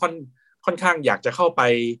เราก็ค่อนข้างอยากจะเข้าไป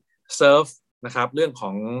เซิร์ฟนะครับเรื่องขอ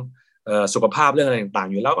งสุขภาพเรื่องอะไรต่าง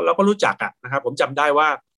ๆอยู่แล้วเราก็รู้จักนะครับผมจำได้ว่า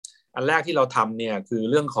อันแรกที่เราทำเนี่ยคือ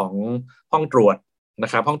เรื่องของห้องตรวจนะ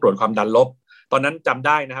ครับห้องตรวจความดันลบตอนนั้นจำไ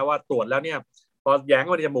ด้นะฮะว่าตรวจแล้วเนี่ยพอแย้งเ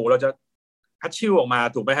ข้าในจมูกเราจะฮัดชิ่วออกมา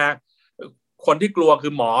ถูกไหมฮะคนที่กลัวคื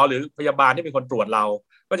อหมอหรือพยาบาลที่เป็นคนตรวจเรา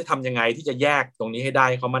ก็จะทำยังไงที่จะแยกตรงนี้ให้ได้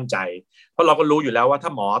เขามั่นใจเพราะเราก็รู้อยู่แล้วว่าถ้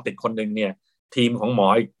าหมอติดคนหนึ่งเนี่ยทีมของหมอ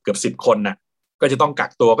เกือบ10 คนน่ะก็จะต้องกั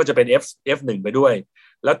กตัวก็จะเป็น F1 ไปด้วย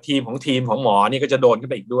แล้วทีมของหมอนี่ก็จะโดนขึ้น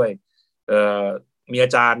ไปอีกด้วยมีอา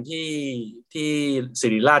จารย์ที่ศิ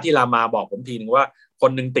ริราชที่รามาบอกผมทีนึงว่าค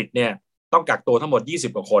นหนึ่งติดเนี่ยต้องกักตัวทั้งหมด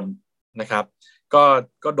20 กว่าคนนะครับ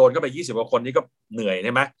ก็โดนเข้าไป20 กว่าคนนี่ก็เหนื่อยใ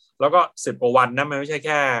ช่ไหมแล้วก็10 กว่าวันนะมันไม่ใช่แ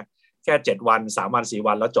ค่7 วัน3 วัน4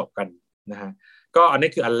 วันแล้วจบกันนะฮะก็อันนี้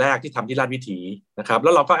คืออันแรกที่ทำที่ราชวิถีนะครับแล้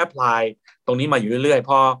วเราก็แอพพลายตรงนี้มาอยู่เรื่อยๆ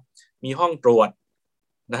พอมีห้องตรวจ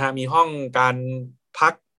นะฮะมีห้องการพั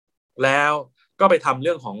กแล้วก็ไปทำเ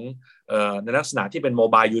รื่องของในลักษณะที่เป็นโม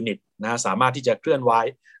บายยูนิตนะสามารถที่จะเคลื่อน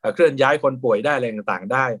ย้ายคนป่วยได้อะไรต่าง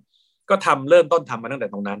ๆได้ก็เริ่มต้นทำมาตั้งแต่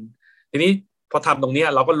ตรงนั้นทีนี้พอทำตรงนี้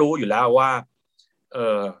เราก็รู้อยู่แล้วว่า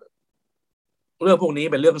เรื่องพวกนี้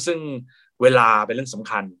เป็นเรื่องซึ่งเวลาเป็นเรื่องสำ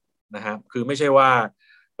คัญนะครับคือไม่ใช่ว่า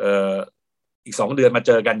อีก2 เดือนมาเ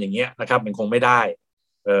จอกันอย่างเงี้ยนะครับมันคงไม่ได้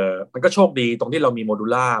มันก็โชคดีตรงที่เรามีโมดู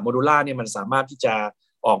ล่าเนี่ยมันสามารถที่จะ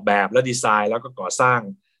ออกแบบและดีไซน์แล้วก็ก่อสร้าง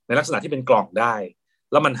ในลักษณะที่เป็นกล่องได้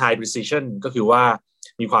แล้วมัน high precision ก็คือว่า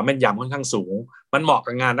มีความแม่นยำค่อนข้างสูงมันเหมาะ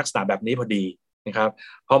กับงานลักษณะแบบนี้พอดีนะครับ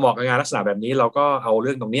พอเหมาะกับงานลักษณะแบบนี้เราก็เอาเ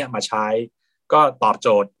รื่องตรงนี้มาใช้ก็ตอบโจ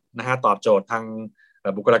ทย์นะฮะตอบโจทย์ทาง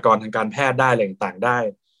บุคลากรทางการแพทย์ได้อะไรต่างๆได้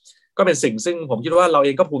ก็เป็นสิ่งซึ่งผมคิดว่าเราเอ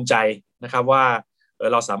งก็ภูมิใจนะครับว่า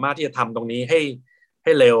เราสามารถที่จะทำตรงนี้ใ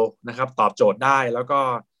ห้เร็วนะครับตอบโจทย์ได้แล้วก็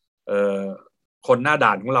คนหน้าด่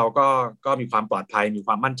านของเราก็มีความปลอดภัยมีค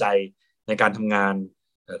วามมั่นใจในการทำงาน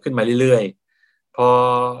ขึ้นมาเรื่อยๆ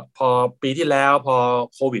พอปีที่แล้วพอ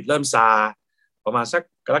โควิดเริ่มซาประมาณสัก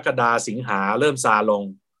กรกฎาสิงหาเริ่มซาลง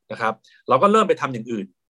นะครับเราก็เริ่มไปทำอย่างอื่น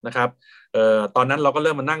นะครับตอนนั้นเราก็เ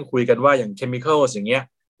ริ่มมานั่งคุยกันว่าอย่างเคมีคอลอย่างเงี้ย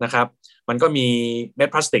นะครับมันก็มีเม็ด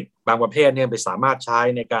พลาสติกบางประเภทเนี่ยไปสามารถใช้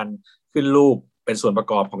ในการขึ้นรูปเป็นส่วนประ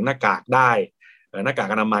กอบของหน้ากากได้หน้ากาก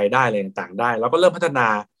อนามัยได้อะไรต่างๆได้เราก็เริ่มพัฒนา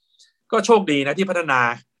ก็โชคดีนะที่พัฒนา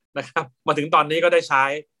นะครับมาถึงตอนนี้ก็ได้ใช้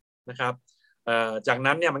นะครับจาก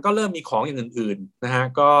นั้นเนี่ยมันก็เริ่มมีของอย่างอื่นๆนะฮะ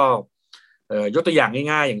ก็ยกตัวอย่าง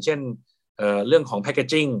ง่ายๆอย่างเช่นเรื่องของแพคเก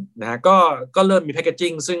จิ้งนะฮะก็เริ่มมีแพคเก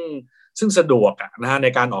จิ้งซึ่งสะดวกนะฮะใน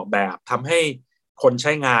การออกแบบทำให้คนใ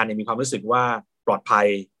ช้งานเนี่ยมีความรู้สึกว่าปลอดภัย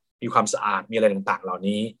มีความสะอาดมีอะไรต่างๆเหล่า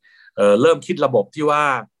นี้เริ่มคิดระบบที่ว่า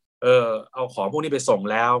เอาของพวกนี้ไปส่ง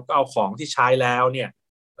แล้วก็เอาของที่ใช้แล้วเนี่ย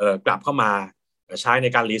กลับเข้ามาใช้ใน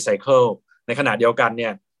การรีไซเคิลในขณะเดียวกันเนี่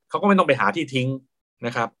ยเขาก็ไม่ต้องไปหาที่ทิ้งน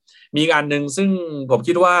ะครับมีอันหนึ่งซึ่งผม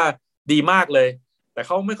คิดว่าดีมากเลยแต่เข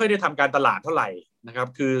าไม่ค่อยได้ทำการตลาดเท่าไหร่นะครับ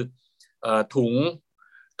คือถุ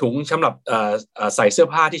งสำหรับใส่เสื้อ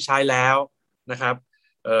ผ้าที่ใช้แล้วนะครับ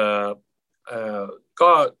ก็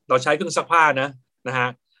เราใช้เครื่องซักผ้านะฮะ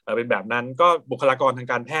เป็นแบบนั้นก็บุคลากรทาง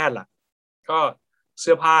การแพทย์ล่ะก็เ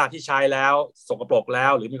สื้อผ้าที่ใช้แล้วสกปรกแล้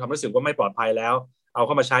วหรือมีความรู้สึกว่าไม่ปลอดภัยแล้วเอาเ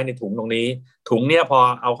ข้ามาใช้ในถุงตรงนี้ถุงเนี่ยพอ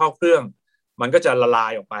เอาเข้าเครื่องมันก็จะละลา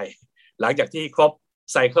ยออกไปหลังจากที่ครบ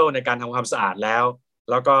ไซเคิลในการทำความสะอาดแ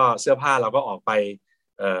ล้วก็เสื้อผ้าเราก็ออกไป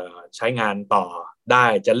ใช้งานต่อได้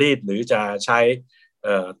จะรีดหรือจะใช้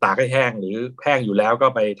ตากให้แห้งหรือแห้งอยู่แล้วก็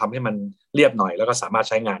ไปทำให้มันเรียบหน่อยแล้วก็สามารถ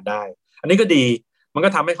ใช้งานได้อันนี้ก็ดีมันก็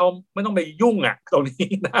ทำให้เขาไม่ต้องไปยุ่งตรงนี้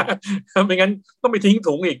นะไม่งั้นต้องไปทิ้ง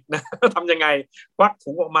ถุงอีกนะทำยังไงควัก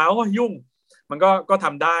ถุงออกมาก็ยุ่งมันก็ท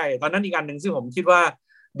ำได้ตอนนั้นอีกอันหนึ่งซึ่งผมคิดว่า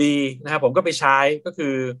ดีนะครับผมก็ไปใช้ก็คื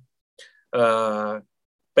อ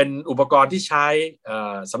เป็นอุปกรณ์ที่ใช้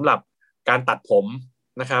สำหรับการตัดผม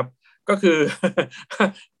นะครับก็คือ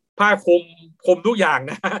ผ้าคลุมทุกอย่าง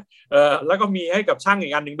นะแล้วก็มีให้กับช่างอี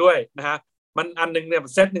กอันหนึ่งด้วยนะฮะมันอันนึงเนี่ย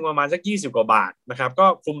เซตหนึ่งประมาณสัก20 กว่าบาทนะครับก็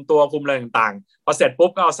คลุมตัวคลุมอะไรต่างๆพอเสร็จปุ๊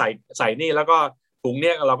บก็เอาใส่นี่แล้วก็ถุงเ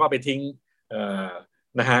นี่ยเราก็ไปทิ้ง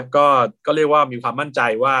นะฮะก็เรียกว่ามีความมั่นใจ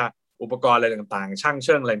ว่าอุปกรณ์อะไรต่างๆช่างเ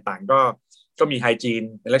ชิงอะไรต่างๆก็มีไฮจีน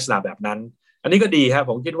ในลักษณะแบบนั้นอันนี้ก็ดีครับ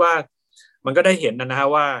ผมคิดว่ามันก็ได้เห็นนะฮะ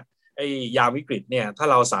ว่าไอ้ยามวิกฤตเนี่ยถ้า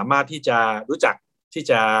เราสามารถที่จะรู้จักที่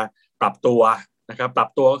จะปรับตัวนะครับปรับ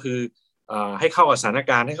ตัวก็คือให้เข้ากับสถาน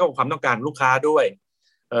การณ์ให้เข้ากับความต้องการลูกค้าด้วย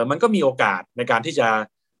มันก็มีโอกาสในการที่จะ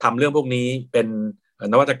ทำเรื่องพวกนี้เป็น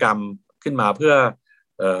นวัตกรรมขึ้นมาเพื่อ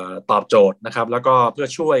ตอบโจทย์นะครับแล้วก็เพื่อ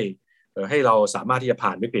ช่วยให้เราสามารถที่จะผ่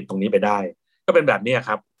านวิกฤตตรงนี้ไปได้ก็เป็นแบบนี้ค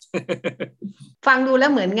รับ ฟังดูแล้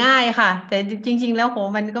วเหมือนง่ายค่ะแต่จริงๆแล้วโห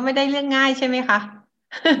มันก็ไม่ได้เรื่องง่ายใช่ไหมคะ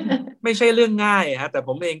ไม่ใช่เรื่องง่ายฮะแต่ผ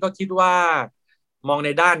มเองก็คิดว่ามองใน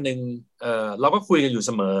ด้านหนึ่งเราก็คุยกันอยู่เ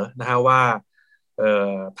สมอนะฮะว่า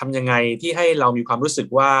ทำยังไงที่ให้เรามีความรู้สึก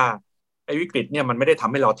ว่าไอ้วิกฤตเนี่ยมันไม่ได้ท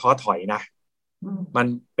ำให้เราท้อถอยนะมัน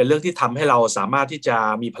เป็นเรื่องที่ทำให้เราสามารถที่จะ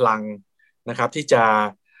มีพลังนะครับที่จะ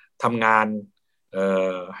ทำงาน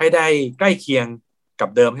ให้ได้ใกล้เคียงกับ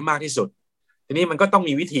เดิมให้มากที่สุดทีนี้มันก็ต้อง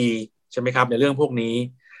มีวิธีใช่ไหมครับในเรื่องพวกนี้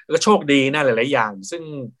แล้วก็โชคดีนะหลายๆอย่างซึ่ง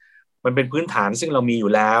มันเป็นพื้นฐานซึ่งเรามีอ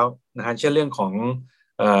ยู่แล้วนะฮะเช่นเรื่องของ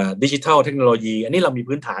ดิจิทัลเทคโนโลยีอันนี้เรามี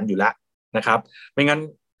พื้นฐานอยู่แล้วนะครับไม่งั้น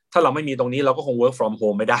ถ้าเราไม่มีตรงนี้เราก็คง work from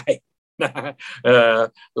home ไม่ได้นะ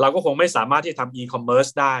เราก็คงไม่สามารถที่ทำ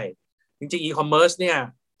e-commerce ได้จริงๆ e-commerce เนี่ย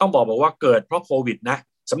ต้องบอกว่าเกิดเพราะโควิดนะ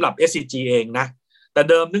สำหรับ SCG เองนะแต่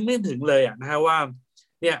เดิมนึกไม่ถึงเลยนะฮะว่า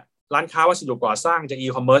เนี่ยร้านค้าวัสดุก่อสร้างจะ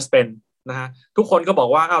e-commerce เป็นนะฮะทุกคนก็บอก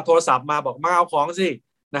ว่าอ้าวโทรศัพท์มาบอกมาเอาของสิ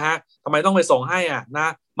นะฮะทำไมต้องไปส่งให้นะ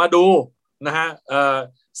มาดูนะฮะ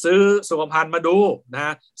ซื้อสุขภัณฑ์มาดูนะฮ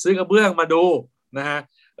ะซื้อกระเบื้องมาดูนะฮะ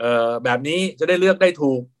แบบนี้จะได้เลือกได้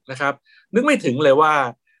ถูกนะครับนึกไม่ถึงเลยว่า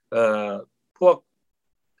พวก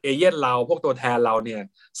เอเย่นเราพวกตัวแทนเราเนี่ย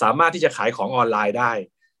สามารถที่จะขายของออนไลน์ได้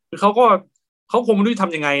คือเขาคงไม่รู้จะท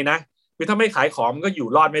ำยังไงนะคือถ้าไม่ขายของมันก็อยู่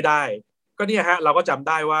รอดไม่ได้ก็เนี่ยฮะเราก็จำไ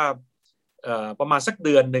ด้ว่าประมาณสักเ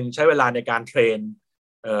ดือนหนึ่งใช้เวลาในการเทรน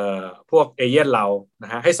พวกเอเย่นเราน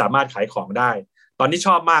ะฮะให้สามารถขายของได้ตอนนี้ช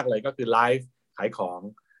อบมากเลยก็คือไลฟ์ขายของ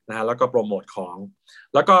นะฮะแล้วก็โปรโมทของ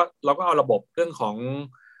แล้วก็เราก็เอาระบบเรื่องของ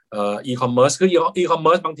e-commerce คือ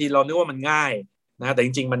e-commerce บางทีเรานึกว่ามันง่ายนะแต่จ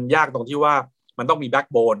ริงๆมันยากตรงที่ว่ามันต้องมีแบ็ก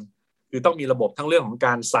โบนคือต้องมีระบบทั้งเรื่องของก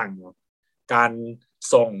ารสั่งการ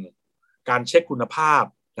ส่งการเช็คคุณภาพ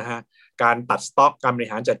นะฮะการตัดสต็อกการบริ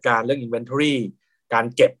หารจัดการเรื่อง inventory การ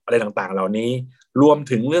เก็บอะไรต่างๆเหล่านี้รวม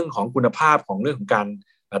ถึงเรื่องของคุณภาพของเรื่องของการ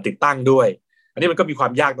ติดตั้งด้วยอันนี้มันก็มีควา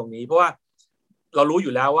มยากตรงนี้เพราะว่าเรารู้อ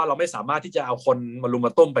ยู่แล้วว่าเราไม่สามารถที่จะเอาคนมารุมม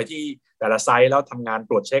าตุ้มไปที่แต่ละไซต์แล้วทำงาน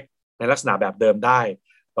ตรวจเช็คในลักษณะแบบเดิมได้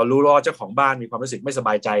เรารู้ว่าเจ้าของบ้านมีความรู้สึกไม่สบ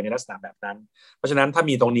ายใจในลักษณะแบบนั้นเพราะฉะนั้นถ้า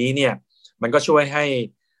มีตรงนี้เนี่ยมันก็ช่วยให้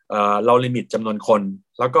เราลิมิตจำนวนคน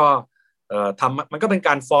แล้วก็มันก็เป็นก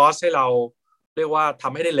ารฟอร์สให้เราเรียกว่าท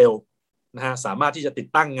ำให้ได้เร็วนะฮะสามารถที่จะติด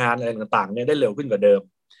ตั้งงานอะไรต่างๆเนี่ยได้เร็วขึ้นกว่าเดิม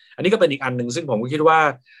อันนี้ก็เป็นอีกอันหนึ่งซึ่งผมก็คิดว่า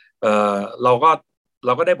เรา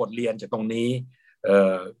ก็ได้บทเรียนจากตรงนี้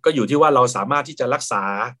ก็อยู่ที่ว่าเราสามารถที่จะรักษา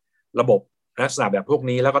ระบบลักษณะแบบพวก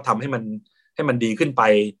นี้แล้วก็ทำให้มันดีขึ้นไป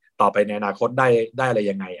ต่อไปในอนาคตได้อะไร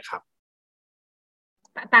ยังไงครับ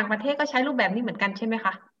ต่างประเทศก็ใช้รูปแบบนี้เหมือนกันใช่ไหมค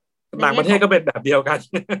ะต่างประเทศก็เป็นแบบเดียวกัน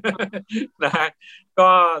นะฮะก็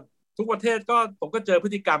ทุกประเทศก็ผมก็เจอพฤ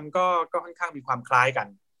ติกรรมก็ค่อนข้างมีความคล้ายกัน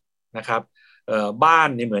นะครับบ้าน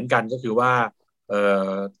นี่เหมือนกันก็คือว่า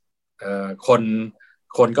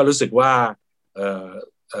คนก็รู้สึกว่า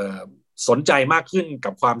สนใจมากขึ้น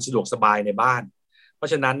กับความสะดวกสบายในบ้านเพรา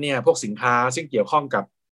ะฉะนั้นเนี่ยพวกสินค้าซึ่งเกี่ยวข้องกับ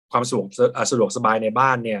ความสะดวกสบายในบ้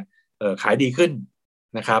านเนี่ยขายดีขึ้น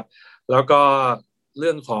นะครับแล้วก็เ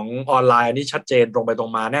รื่องของออนไลน์นี่ชัดเจนตรงไปตร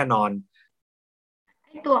งมาแน่นอน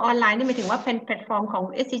ตัวออนไลน์นี่หมายถึงว่าเป็นแพลตฟอร์มของ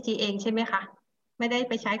SCG เองใช่ไหมคะไม่ได้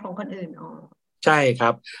ไปใช้ของคนอื่นใช่ครั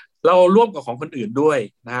บเราร่วมกับของคนอื่นด้วย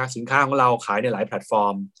นะฮะสินค้าของเราขายในหลายแพลตฟอ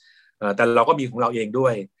ร์มแต่เราก็มีของเราเองด้ว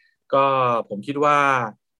ยก็ผมคิดว่า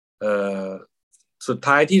สุด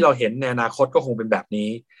ท้ายที่เราเห็นในอนาคตก็คงเป็นแบบนี้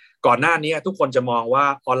ก่อนหน้านี้ทุกคนจะมองว่า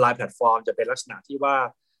ออนไลน์แพลตฟอร์มจะเป็นลักษณะที่ว่า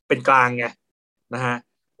เป็นกลางไงนะฮะ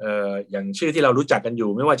อย่างชื่อที่เรารู้จักกันอยู่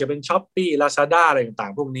ไม่ว่าจะเป็น Shopee Lazada อะไรต่า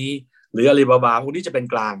งๆพวกนี้หรือ Alibaba พวกนี้จะเป็น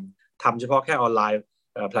กลางทำเฉพาะแค่ออนไลน์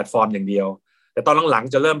แพลตฟอร์มอย่างเดียวแต่ตอนหลัง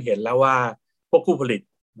ๆจะเริ่มเห็นแล้วว่าพวกผู้ผลิต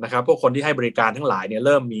นะครับพวกคนที่ให้บริการทั้งหลายเนี่ยเ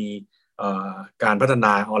ริ่มมีการพัฒน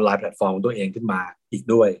าออนไลน์แพลตฟอร์มตัวเองขึ้นมาอีก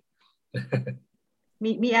ด้วย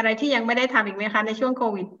มีอะไรที่ยังไม่ได้ทำอีกไหมคะในช่วงโค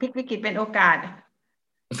วิดพลิกวิกฤตเป็นโอกาส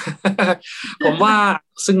ผมว่า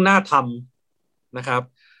ซึ่งน่าทำนะครับ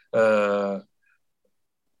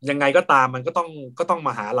ยังไงก็ตามมันก็ต้องม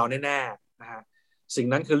าหาเราแน่ๆนะฮะสิ่ง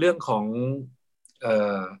นั้นคือเรื่องของ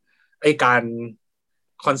ไอ้การ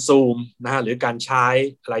คอนซูมนะฮะหรือการใช้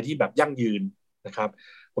อะไรที่แบบยั่งยืนนะครับ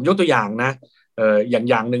ผมยกตัวอย่างนะอ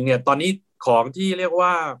ย่างหนึ่งเนี่ยตอนนี้ของที่เรียกว่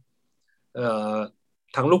า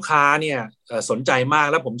ทางลูกค้าเนี่ยสนใจมาก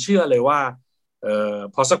แล้วผมเชื่อเลยว่า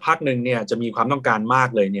พอสักพักหนึ่งเนี่ยจะมีความต้องการมาก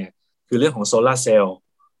เลยเนี่ยคือเรื่องของโซลาร์เซลล์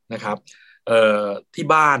นะครับที่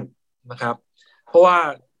บ้านนะครับเพราะว่า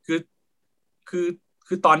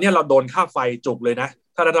คือตอนนี้เราโดนค่าไฟจุกเลยนะ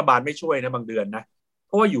ถ้ารัฐบาลไม่ช่วยนะบางเดือนนะเ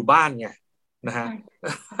พราะว่าอยู่บ้านไง นะฮะ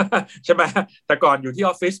ใช่ไหมแต่ก่อนอยู่ที่อ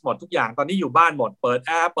อฟฟิศหมดทุกอย่างตอนนี้อยู่บ้านหมดเปิดแ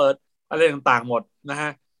อร์เปิดอะไรต่างๆหมดนะฮะ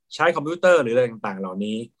ใช้คอมพิวเตอร์หรืออะไรต่างๆเหล่า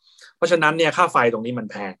นี้เพราะฉะนั้นเนี่ยค่าไฟตรงนี้มัน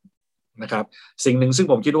แพงนะครับสิ่งหนึ่งซึ่ง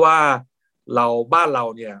ผมคิดว่าบ้านเรา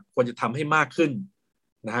เนี่ยควรจะทำให้มากขึ้น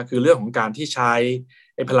นะฮะคือเรื่องของการที่ใช้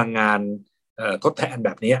พลังงานทดแทนแบ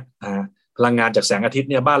บนี้นะฮะพลังงานจากแสงอาทิตย์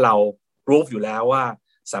เนี่ยบ้านเรารู้อยู่แล้วว่า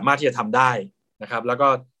สามารถที่จะทำได้นะครับแล้วก็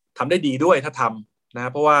ทำได้ดีด้วยถ้าทำน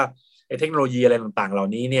ะเพราะว่าเทคโนโลยีอะไรต่างๆเหล่า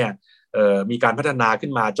นี้เนี่ยมีการพัฒนาขึ้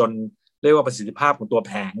นมาจนเรียกว่าประสิทธิภาพของตัวแ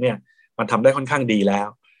ผงเนี่ยมันทำได้ค่อนข้างดีแล้ว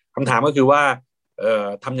คำถามก็คือว่า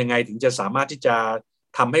ทำยังไงถึงจะสามารถที่จะ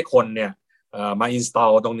ทำให้คนเนี่ยมา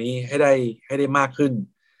install ตรงนี้ให้ได้มากขึ้น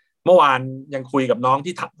เมื่อวานยังคุยกับน้อง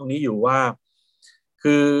ที่ทำตรงนี้อยู่ว่า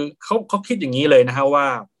คือเขาคิดอย่างนี้เลยนะฮะว่า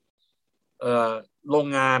โรง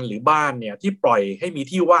งานหรือบ้านเนี่ยที่ปล่อยให้มี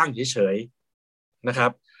ที่ว่างเฉยๆนะครั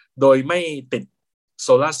บโดยไม่ติดโซ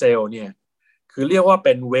ลาร์เซลล์เนี่ยคือเรียกว่าเ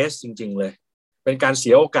ป็นเวสจริงๆเลยเป็นการเสี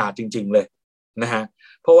ยโอกาสจริงๆเลยนะฮะ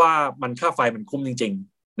เพราะว่ามันค่าไฟมันคุ้มจริง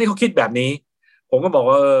ๆนี่เขาคิดแบบนี้ผมก็บอก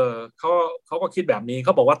ว่าเขาก็คิดแบบนี้เข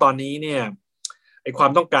าบอกว่าตอนนี้เนี่ยไอควา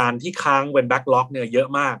มต้องการที่ค้างเป็นแบ็กล็อกเนี่ยเยอะ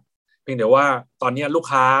มากเพียงแต่ว่าตอนนี้ลูก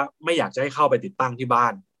ค้าไม่อยากจะให้เข้าไปติดตั้งที่บ้า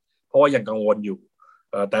นเพราะว่ายังกังวลอยู่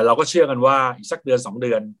แต่เราก็เชื่อกันว่าอีกสักเดือน2 เ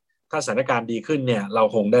ดือนถ้าสถานการณ์ดีขึ้นเนี่ยเรา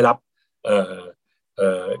คงได้รับ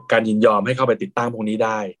การยินยอมให้เข้าไปติดตั้งพวกนี้ไ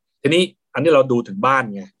ด้ทีนี้อันนี้เราดูถึงบ้าน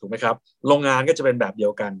ไงถูกไหมครับโรงงานก็จะเป็นแบบเดีย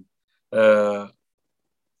วกัน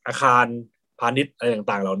อาคารพาณิชย์อะไร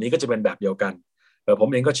ต่างๆเหล่านี้ก็จะเป็นแบบเดียวกันผม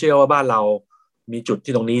เองก็เชื่อว่าบ้านเรามีจุด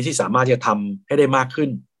ที่ตรงนี้ที่สามารถจะทำให้ได้มากขึ้น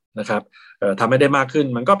นะครับทำให้ได้มากขึ้น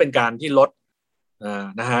มันก็เป็นการที่ลด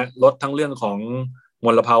นะฮะลดทั้งเรื่องของม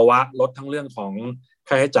ลภาวะลดทั้งเรื่องของ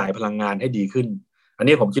ค่าใช้จ่ายพลังงานให้ดีขึ้นอัน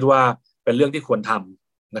นี้ผมคิดว่าเป็นเรื่องที่ควรท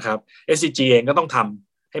ำนะครับ SCG เองก็ต้องท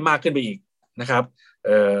ำให้มากขึ้นไปอีกนะครับ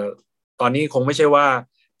ตอนนี้คงไม่ใช่ว่า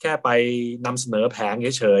แค่ไปนำเสนอแผง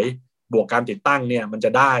เฉยๆบวกการติดตั้งเนี่ยมันจ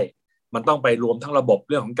ะได้มันต้องไปรวมทั้งระบบ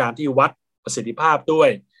เรื่องของการที่วัดประสิทธิภาพด้วย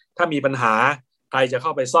ถ้ามีปัญหาใครจะเข้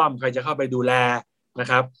าไปซ่อมใครจะเข้าไปดูแลนะ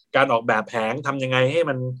ครับการออกแบบแผงทำยังไงให้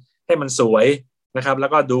มันสวยนะครับแล้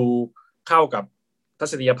วก็ดูเข้ากับทั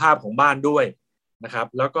ศนียภาพของบ้านด้วยนะครับ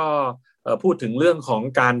แล้วก็พูดถึงเรื่องของ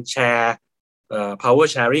การแชร์power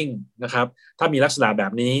sharing นะครับถ้ามีลักษณะแบ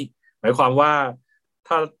บนี้หมายความว่า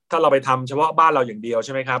ถ้าเราไปทำเฉพาะบ้านเราอย่างเดียวใ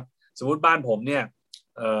ช่ไหมครับสมมุติบ้านผมเนี่ย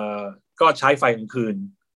ก็ใช้ไฟกลางคืน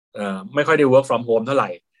ไม่ค่อยได้ work from home เท่าไหร่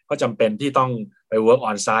ก็จำเป็นที่ต้องไป work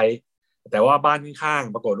on site แต่ว่าบ้านข้าง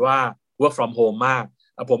ๆปรากฏว่า work from home มาก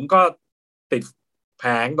ผมก็ติดแผ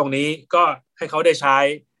งตรงนี้ก็ให้เขาได้ใช้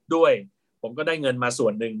ด้วยผมก็ได้เงินมาส่ว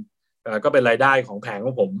นหนึ่งก็เป็นรายได้ของแผงข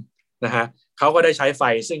องผมนะฮะเขาก็ได้ใช้ไฟ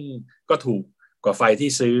ซึ่งก็ถูกกว่าไฟที่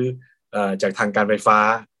ซื้อจากทางการไฟฟ้า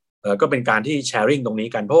ก็เป็นการที่แชร์ริ่งตรงนี้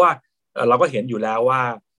กันเพราะว่าเราก็เห็นอยู่แล้วว่า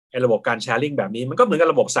ระบบการแชร์ริ่งแบบนี้มันก็เหมือนกับ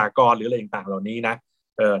ระบบสากลหรืออะไรต่างๆเหล่านี้นะ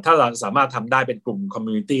ถ้าเราสามารถทำได้เป็นกลุ่มคอม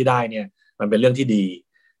มูนิตี้ได้เนี่ยมันเป็นเรื่องที่ดี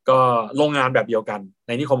ก็โรงงานแบบเดียวกันใ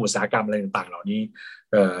นนิคมอุตสาหกรรมอะไรต่างๆเหล่านี้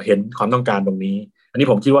เห็นความต้องการตรงนี้อันนี้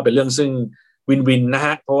ผมคิดว่าเป็นเรื่องซึ่งวินวินนะฮ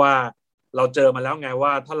ะเพราะว่าเราเจอมาแล้วไงว่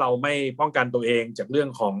าถ้าเราไม่ป้องกันตัวเองจากเรื่อง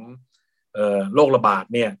ของโรคระบาด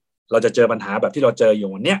เนี่ยเราจะเจอปัญหาแบบที่เราเจออยู่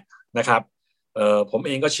วันนี้นะครับผมเ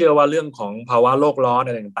องก็เชื่อว่าเรื่องของภาวะโลกร้อนอ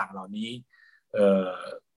ะไรต่างๆเหล่านี้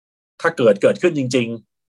ถ้าเกิดขึ้นจริง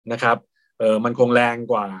ๆนะครับมันคงแรง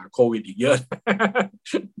กว่าโควิดอีกเยอะ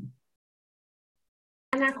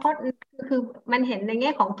อนาคตคือมันเห็นในแ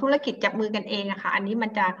ง่ของธุรกิจจับมือกันเองอะค่ะอันนี้มั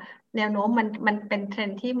นจะแนวโน้มมันเป็นเทรน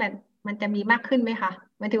ด์ที่มันจะมีมากขึ้นไหมคะ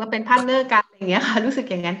มันถือว่าเป็นพาร์ทเนอร์กันอย่างเงี้ยค่ะรู้สึก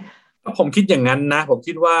อย่างนั้นผมคิดอย่างนั้นนะผม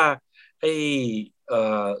คิดว่าไอ้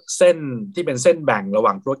เส้นที่เป็นเส้นแบ่งระห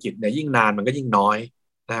ว่างธุรกิจเนี่ยยิ่งนานมันก็ยิ่งน้อย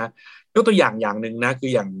นะฮะยกตัวอย่างหนึ่งนะคื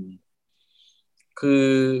ออย่าง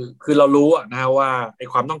คือเรารู้นะว่าไอ้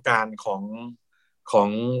ความต้องการของ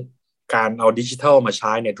การเอาดิจิทัลมาใ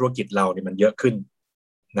ช้ในธุรกิจเราเนี่ยมันเยอะขึ้น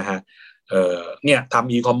นะฮะเนี่ยท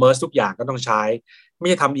ำอีคอมเมิร์ซทุกอย่างก็ต้องใช้ไม่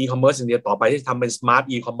ใช่ทำอีคอมเมิร์ซอย่างเดียวต่อไปที่ทำเป็นสมาร์ท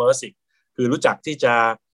อีคอมเมิร์ซอีกคือรู้จักที่จะ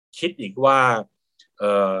คิดอีกว่า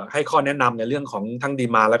ให้ข้อแนะนำในเรื่องของทั้งดี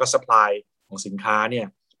มาแล้วก็ซัพพลายของสินค้าเนี่ย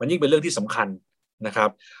มันยิ่งเป็นเรื่องที่สำคัญนะครับ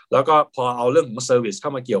แล้วก็พอเอาเรื่องของเซอร์วิสเข้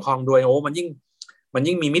ามาเกี่ยวข้องด้วยโอ้มัน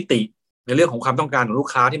ยิ่งมีมิติในเรื่องของความต้องการของลูก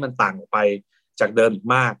ค้าที่มันต่างออกไปจากเดิมอีก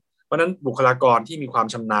มากเพราะฉะนั้นบุคลากรที่มีความ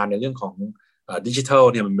ชำนาญในเรื่องของดิจิทัล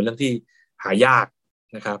เนี่ยมันเป็นเรื่องที่หายาก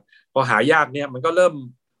นะครับพอหายากเนี่ยมันก็เ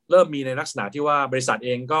ริ่มมีในลักษณะที่ว่าบริษัทเอ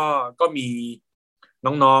งก็มี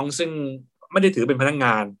น้องๆซึ่งไม่ได้ถือเป็นพนักง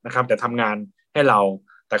านนะครับแต่ทำงานให้เรา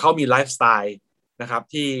แต่เขามีไลฟ์สไตล์นะครับ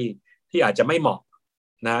ที่อาจจะไม่เหมาะ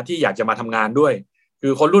นะที่อยากจะมาทำงานด้วยคื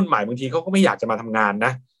อคนรุ่นใหม่บางทีเขาก็ไม่อยากจะมาทำงานน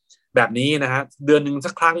ะแบบนี้นะฮะเดือนหนึ่งสั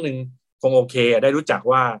กครั้งหนึ่ง คงโอเคได้รู้จัก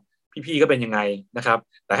ว่าพี่ๆก็เป็นยังไงนะครับ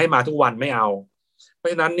แต่ให้มาทุกวันไม่เอาเพรา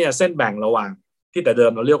ะฉะนั้นเนี่ยเส้นแบ่งระหว่างที่แต่เดิ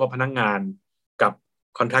มเราเรียกว่าพนักงานกับ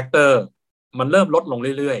คอนแทคเตอร์มันเริ่มลดลง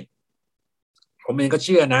เรื่อยๆผมเองก็เ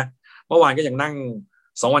ชื่อนะเมื่อวานก็ยังนั่ง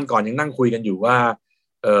2 วันก่อนยังนั่งคุยกันอยู่ว่า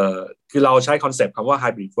คือเราใช้คอนเซปต์คำว่า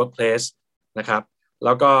hybrid workplace นะครับแ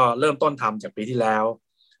ล้วก็เริ่มต้นทำจากปีที่แล้ว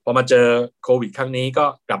พอมาเจอโควิดครั้งนี้ก็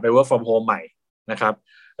กลับไป work from home ใหม่นะครับ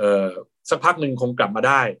สักพักหนึ่งคงกลับมา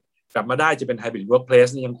ได้จะเป็น hybrid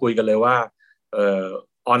workplace นี่ยังคุยกันเลยว่า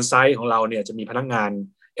on site ของเราเนี่ยจะมีพนักงาน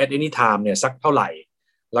at any time เนี่ยสักเท่าไหร่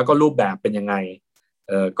แล้วก็รูปแบบเป็นยังไง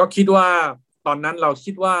ก็คิดว่าตอนนั้นเรา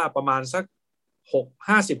คิดว่าประมาณสัก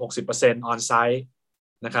50-60% on site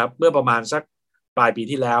นะครับเมื่อประมาณสักปลายปี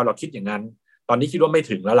ที่แล้วเราคิดอย่างนั้นตอนนี้คิดว่าไม่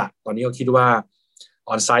ถึงแล้วล่ะตอนนี้ก็คิดว่า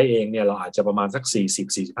on site เองเนี่ยเราอาจจะประมาณสัก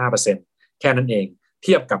 40-45% แค่นั้นเองเ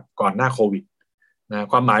ทียบกับก่อนหน้าโควิดนะ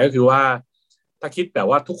ความหมายก็คือว่าถ้าคิดแบบ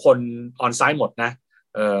ว่าทุกคน on site หมดนะ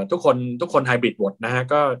ทุกคนไฮบริดหมดนะฮะ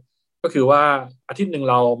ก็คือว่าอาทิตย์หนึ่ง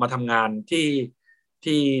เรามาทำงาน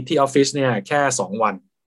ที่ออฟฟิศเนี่ยแค่2 วัน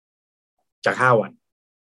จาก5 วัน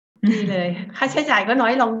ดีเลยค่าใช้จ่ายก็น้อ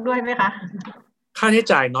ยลงด้วยไหมคะค่าใช้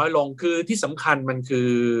จ่ายน้อยลงคือที่สำคัญมันคือ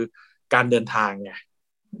การเดินทางไง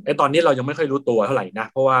ตอนนี้เรายังไม่ค่อยรู้ตัวเท่าไหร่นะ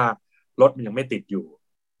เพราะว่ารถมันยังไม่ติดอยู่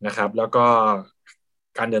นะครับแล้วก็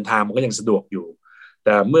การเดินทางมันก็ยังสะดวกอยู่แ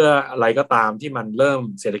ต่เมื่ออะไรก็ตามที่มันเริ่ม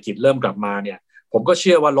เศรษฐกิจเริ่มกลับมาเนี่ยผมก็เ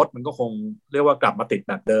ชื่อว่ารถมันก็คงเรียกว่ากลับมาติด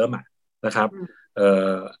แบบเดิมนะครับ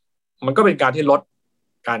มันก็เป็นการที่ลด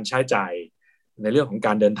การใช้จ่ายในเรื่องของก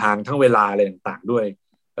ารเดินทางทั้งเวลาอะไรต่างๆด้วย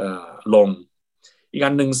ลงอีก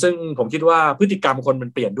อันหนึ่งซึ่งผมคิดว่าพฤติกรรมคนมัน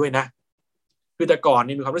เปลี่ยนด้วยนะคือแต่ก่อน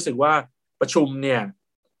นี่มีความรู้สึกว่าประชุมเนี่ย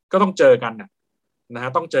ก็ต้องเจอกันนะฮะ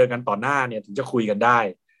ต้องเจอกันต่อหน้าเนี่ยถึงจะคุยกันได้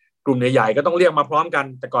กลุ่มใหญ่ๆก็ต้องเรียกมาพร้อมกัน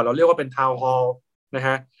แต่ก่อนเราเรียกว่าเป็นทาวน์ฮอลล์นะฮ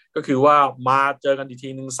ะก็คือว่ามาเจอกันอีกที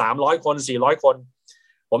นึง300 คน400 คน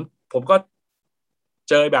ผมก็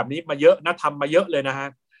เจอแบบนี้มาเยอะนะทำมาเยอะเลยนะฮะ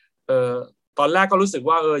ตอนแรกก็รู้สึก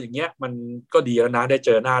ว่าอย่างเงี้ยมันก็ดีแล้วนะได้เจ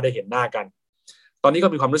อหน้าได้เห็นหน้ากันตอนนี้ก็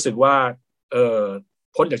มีความรู้สึกว่า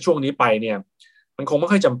พ้นจากช่วงนี้ไปเนี่ยมันคงไม่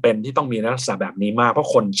ค่อยจำเป็นที่ต้องมีลักษณะแบบนี้มากเพราะ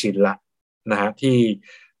คนชินละนะฮะที่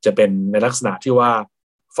จะเป็นในลักษณะที่ว่า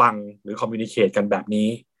ฟังหรือคอมมิวนิเคตกันแบบนี้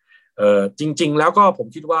จริงๆแล้วก็ผม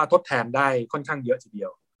คิดว่าทดแทนได้ค่อนข้างเยอะทีเดีย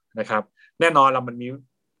วนะครับแน่นอนเรามันมี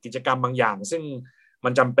กิจกรรมบางอย่างซึ่งมั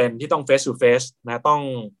นจำเป็นที่ต้อง face to face นะต้อง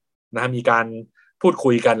นะมีการพูดคุ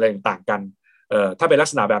ยกันอะไรต่างๆกันถ้าเป็นลัก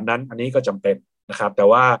ษณะแบบนั้นอันนี้ก็จำเป็นนะครับแต่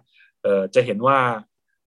ว่าจะเห็นว่า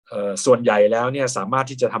ส่วนใหญ่แล้วเนี่ยสามารถ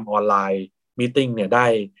ที่จะทำออนไลน์มีตติ้งเนี่ยไ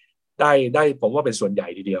ด้ผมว่าเป็นส่วนใหญ่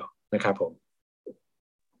ทีเดียวนะครับผม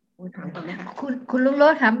คุณลุงโร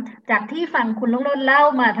จน์ครับจากที่ฟังคุณลุงโรจน์เล่า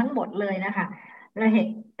มาทั้งหมดเลยนะคะเราเห็น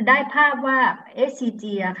ได้ภาพว่า SCG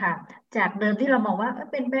อะค่ะจากเดิมที่เรามองว่า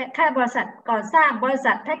เป็นแค่บริษัทก่อสร้างบริ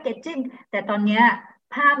ษัทแพคเกจจิ้งแต่ตอนนี้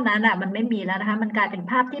ภาพนั้นอะมันไม่มีแล้วนะคะมันกลายเป็น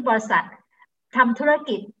ภาพที่บริษัททำธุร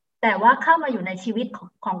กิจแต่ว่าเข้ามาอยู่ในชีวิต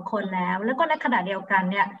ของคนแล้วก็ในขณะเดียวกัน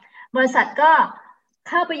เนี่ยบริษัทก็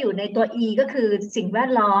เข้าไปอยู่ในตัว E ก็คือสิ่งแว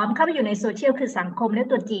ดล้อมเข้าไปอยู่ในโซเชียลคือสังคมและ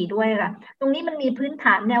ตัว G ด้วยค่ะตรงนี้มันมีพื้นฐ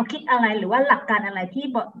านแนวคิดอะไรหรือว่าหลักการอะไร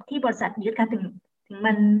ที่บริษัทยึดค่ะถึง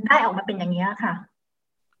มันได้ออกมาเป็นอย่างนี้ค่ะ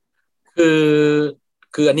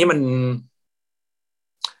คืออันนี้มัน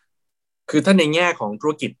คือถ้าในแง่ของธุ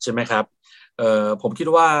รกิจใช่ไหมครับผมคิด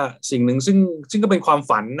ว่าสิ่งหนึ่งซึ่งก็เป็นความ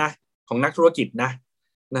ฝันนะของนักธุรกิจน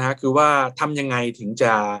ะฮะคือว่าทำยังไงถึงจ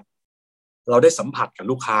ะเราได้สัมผัสกับ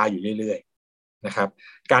ลูกค้าอยู่เรื่อยๆนะครับ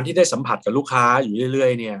การที่ได้สัมผัสกับลูกค้าอยู่เรื่อ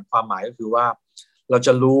ยๆเนี่ยความหมายก็คือว่าเราจ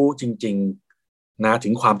ะรู้จริงๆนะถึ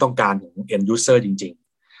งความต้องการของ end user จริง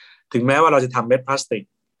ๆถึงแม้ว่าเราจะทำเม็ดพลาส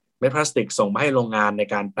ติกส่งมาให้โรงงานใน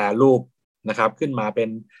การแปรรูปนะครับขึ้นมาเป็น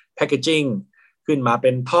แพคเกจจิ้งขึ้นมาเป็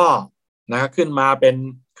นท่อนะครับขึ้นมาเป็น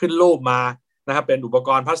ขึ้นรูปมานะครับเป็นอุปก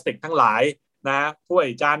รณ์พลาสติกทั้งหลายนะถ้วย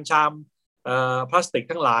จานชามพลาสติก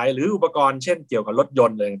ทั้งหลายหรืออุปกรณ์เช่นเกี่ยวกับรถย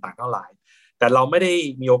นต์อะไรต่างๆทั้งหลายแต่เราไม่ได้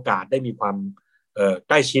มีโอกาสได้มีความใ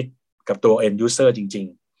กล้ชิดกับตัว end user จริง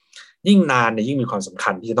ๆยิ่งนานเนี่ยยิ่งมีความสำคั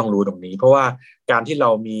ญที่จะต้องรู้ตรงนี้เพราะว่าการที่เรา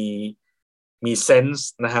มีเซนส์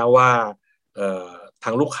นะฮะว่าท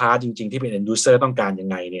างลูกค้าจริงๆที่เป็น end user ต้องการยัง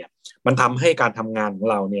ไงเนี่ยมันทำให้การทำงานของ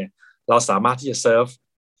เราเนี่ยเราสามารถที่จะเซิร์ฟ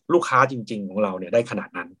ลูกค้าจริงๆของเราเนี่ยได้ขนาด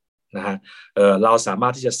นั้นนะฮะเราสามาร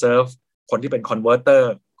ถที่จะเซิร์ฟคนที่เป็นคอนเวอร์เตอ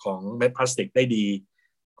ร์ของเม็ดพลาสติกได้ดี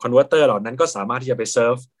คอนเวอร์เตอร์เหล่านั้นก็สามารถที่จะไปเซิ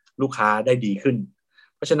ร์ฟลูกค้าได้ดีขึ้น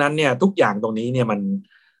เพราะฉะนั้นเนี่ยทุกอย่างตรงนี้เนี่ย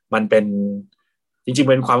มันเป็นจริงๆ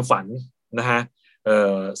เป็นความฝันนะฮะ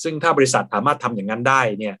ซึ่งถ้าบริษัทสามารถทำอย่างนั้นได้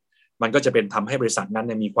เนี่ยมันก็จะเป็นทำให้บริษัทนั้นเ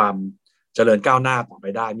นี่ยมีความเจริญก้าวหน้าต่อไป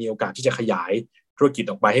ได้มีโอกาสที่จะขยายธุรกิจ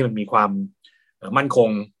ออกไปให้มันมีความมั่นคง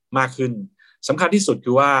มากขึ้นสำคัญที่สุด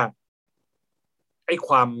คือว่า อ้ค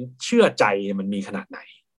วามเชื่อใจมันมีขนาดไหน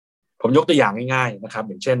ผมยกตัวอย่างง่ายๆนะครับ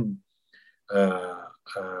อย่างเช่นเอ่อ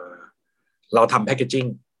เอ่อเราทำแพคเกจิ้ง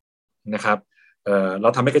นะครับเรา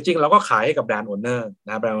ทำแพคเกจิ้งเราก็ขายให้กับแบรนด์โอเนอร์น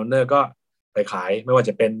ะแบรนด์โอเนอร์ก็ไปขายไม่ว่า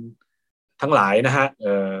จะเป็นทั้งหลายนะฮะ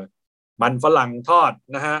มันฝรั่งทอด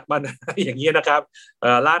นะฮะมัน อย่างนี้นะครับ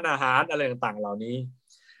ร้านอาหารอะไรต่างๆเหล่านี้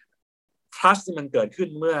trust มันเกิดขึ้น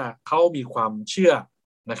เมื่อเขามีความเชื่อ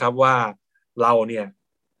นะครับว่าเราเนี่ย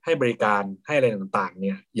ให้บริการให้อะไรต่างๆเ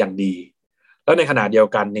นี่ยอย่างดีแล้วในขณะเดียว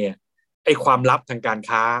กันเนี่ยไอ้ความลับทางการ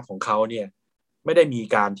ค้าของเขาเนี่ยไม่ได้มี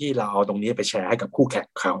การที่เราเอาตรงนี้ไปแชร์ให้กับคู่แข่ง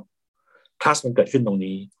เขา trust มันเกิดขึ้นตรง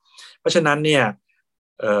นี้เพราะฉะนั้นเนี่ย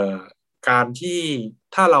การที่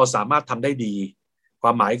ถ้าเราสามารถทำได้ดีคว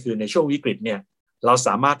ามหมายคือในช่วงวิกฤตเนี่ยเราส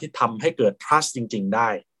ามารถที่ทำให้เกิด trust จริงๆได้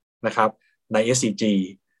นะครับใน SCG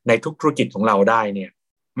ในทุกธุรกิจของเราได้เนี่ย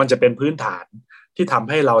มันจะเป็นพื้นฐานที่ทำ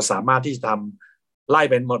ให้เราสามารถที่จะทำไล่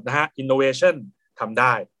เป็นหมดนะฮะ innovation ทำไ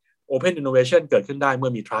ด้ open innovation เกิดขึ้นได้เมื่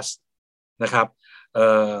อมี trust นะครับ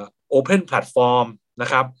open platform นะ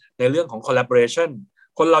ครับในเรื่องของ collaboration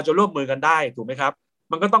คนเราจะร่วมมือกันได้ถูกไหมครับ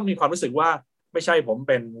มันก็ต้องมีความรู้สึกว่าไม่ใช่ผมเ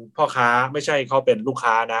ป็นพ่อค้าไม่ใช่เขาเป็นลูก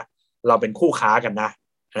ค้านะเราเป็นคู่ค้ากันนะ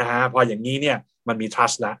ฮะพออย่างนี้เนี่ยมันมี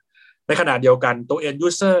trust แล้วในขณะเดียวกันตัว end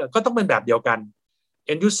user ก็ต้องเป็นแบบเดียวกัน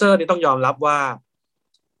end user นี่ต้องยอมรับว่า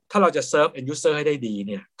ถ้าเราจะ serve end user ให้ได้ดีเ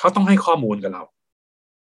นี่ยเขาต้องให้ข้อมูลกับเรา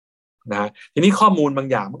นะทีนี้ข้อมูลบาง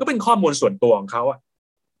อย่างมันก็เป็นข้อมูลส่วนตัวของเขาอะ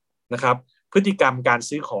นะครับพฤติกรรมการ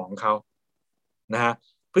ซื้อของเขานะฮะ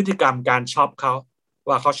พฤติกรรมการช็อปเขา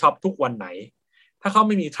ว่าเขาช็อปทุกวันไหนถ้าเขาไ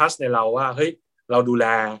ม่มี trust ในเราว่าเฮ้ยเราดูแล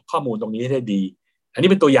ข้อมูลตรงนี้ได้ดีอันนี้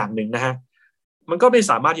เป็นตัวอย่างหนึ่งนะฮะมันก็ไม่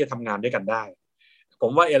สามารถที่จะทำงานด้วยกันได้ผ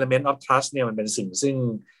มว่า element of trust เนี่ยมันเป็นสิ่งซึ่ง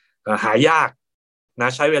หายากนะ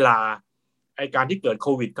ใช้เวลาไอการที่เกิดโค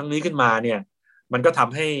วิดครั้งนี้ขึ้นมาเนี่ยมันก็ท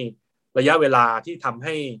ำให้ระยะเวลาที่ทำใ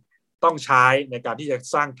ห้ต้องใช้ในการที่จะ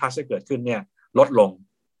สร้าง trust ให้เกิดขึ้นเนี่ยลดลง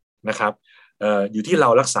นะครับอยู่ที่เรา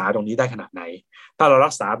รักษาตรงนี้ได้ขนาดไหนถ้าเรา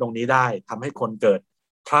รักษาตรงนี้ได้ทำให้คนเกิด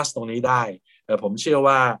trust ตรงนี้ได้ผมเชื่อ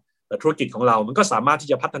ว่าธุรกิจของเรามันก็สามารถที่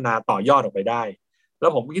จะพัฒนาต่อยอดออกไปได้แล้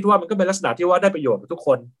วผมคิดว่ามันก็เป็นลักษณะที่ว่าได้ประโยชน์กับทุกค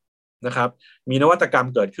นนะครับมีนวัตกรรม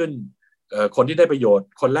เกิดขึ้นคนที่ได้ประโยชน์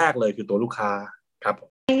คนแรกเลยคือตัวลูกค้าครับ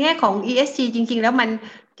ในแง่ของ ESG จริงๆแล้วมัน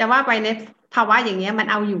จะว่าไปในภาวะอย่างเงี้ยมัน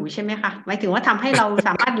เอาอยู่ใช่ไหมคะหมายถึงว่าทำให้เราส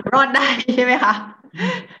ามารถอยู่รอดได้ใช่ไหมคะ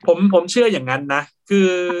ผมเชื่ออย่างนั้นนะคือ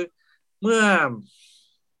เ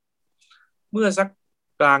มื่อสัก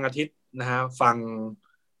กลางอาทิตย์นะฮะฟัง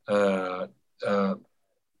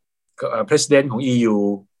president ของ EU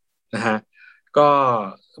นะฮะก็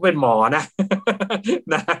เป็นหมอนะ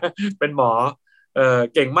นะเป็นหมอ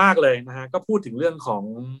เก่งมากเลยนะฮะก็พูดถึงเรื่องของ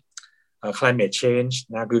climate change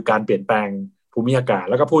นะคือการเปลี่ยนแปลงภูมิอากาศ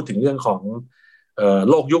แล้วก็พูดถึงเรื่องของ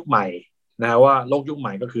โลกยุคใหม่นะว่าโลกยุคให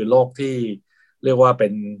ม่ก็คือโลกที่เรียกว่าเป็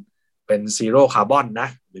นซีโร่คาร์บอนนะ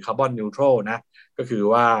หรือคาร์บอนนิวทรัลนะก็คือ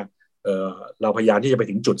ว่าเราพยายามที่จะไป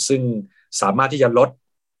ถึงจุดซึ่งสามารถที่จะลด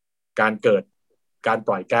การเกิดการป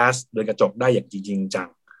ล่อยก๊าซเรือนกระจกได้อย่างจริงๆจัง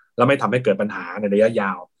แล้วไม่ทำให้เกิดปัญหาในระยะย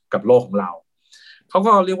าวกับโลกของเราเขา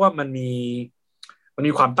ก็เรียกว่ามัน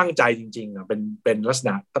มีความตั้งใจจริงๆเป็นลักษณ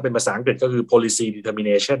ะถ้าเป็นภาษาอังกฤษก็คือ policy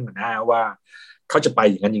determination นะว่าเขาจะไป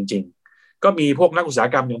อย่างนั้นจริงๆก็มีพวกนักอุตสาห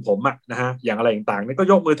กรรมอย่างผมนะฮะอย่างอะไรต่างๆนี่ก็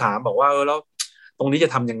ยกมือถามบอกว่าแล้วตรงนี้จะ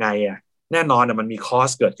ทำยังไงอ่ะแน่นอนมันมีคอส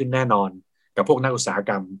เกิดขึ้นแน่นอนกับพวกนักอุตสาห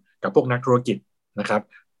กรรมกับพวกนักธุรกิจนะครับ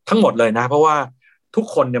ทั้งหมดเลยนะเพราะว่าทุก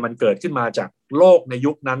คนเนี่ยมันเกิดขึ้นมาจากโลกใน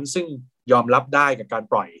ยุคนั้นซึ่งยอมรับได้กับการ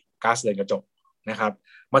ปล่อยก๊าซเรือนกระจกนะครับ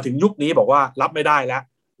มาถึงยุคนี้บอกว่ารับไม่ได้แล้ว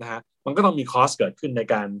นะฮะมันก็ต้องมีคอสเกิดขึ้นใน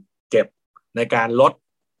การเก็บในการลด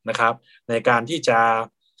นะครับในการที่จะ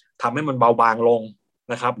ทำให้มันเบาบางลง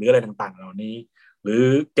นะครับหรืออะไรต่างๆเหล่านี้หรือ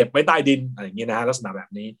เก็บไว้ใต้ดินอะไรอย่างนี้นะลักษณะแบบ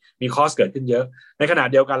นี้มีคอสเกิดขึ้นเยอะในขณะ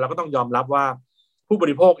เดียวกันเราก็ต้องยอมรับว่าผู้บ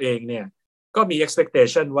ริโภคเองเนี่ยก็มี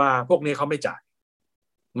expectation ว่าพวกนี้เขาไม่จ่าย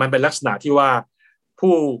มันเป็นลักษณะที่ว่า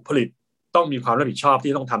ผู้ผลิตต้องมีความรับผิดชอบ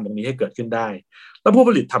ที่ต้องทำตรงนี้ให้เกิดขึ้นได้แล้วผู้ผ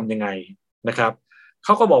ลิตทำยังไงนะครับเข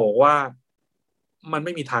าก็บอกว่ามันไ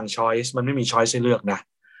ม่มีทาง choice มันไม่มี choice ให้เลือกนะ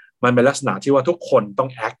มันเป็นลักษณะที่ว่าทุกคนต้อง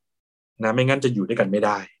act นะไม่งั้นจะอยู่ด้วยกันไม่ไ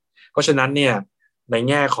ด้เพราะฉะนั้นเนี่ยใน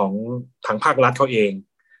แง่ของทางภาครัฐเขาเอง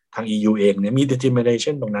ทาง EU เองเนี่ยมี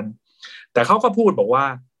determination ตรงนั้นแต่เขาก็พูดบอกว่า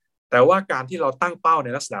แต่ว่าการที่เราตั้งเป้าใน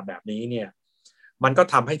ลักษณะแบบนี้เนี่ยมันก็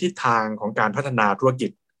ทำให้ทิศทางของการพัฒนาธุรกิ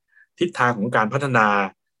จทิศทางของการพัฒนา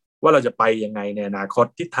ว่าเราจะไปยังไงในอนาคต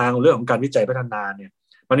ทิศทางเรื่องของการวิจัยพัฒนาเนี่ย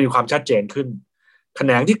มันมีความชัดเจนขึ้นแข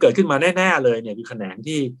นงที่เกิดขึ้นมาแน่ๆเลยเนี่ยคือแขนง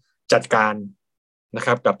ที่จัดการนะค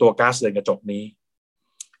รับกับตัวก๊าซเรือนกระจกนี้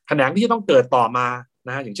แขนงที่จะต้องเกิดต่อมาน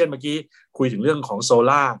ะฮะอย่างเช่นเมื่อกี้คุยถึงเรื่องของโซ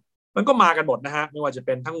ล่ามันก็มากันหมดนะฮะไม่ว่าจะเ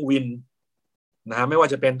ป็นทั้งวินนะฮะไม่ว่า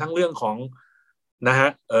จะเป็นทั้งเรื่องของ นะฮะ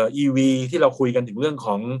EV ที่เราคุยกันถึงเรื่องข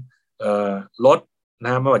องรถน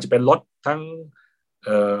ะไม่ว่าจะเป็นรถทั้ง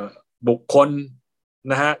บุคคล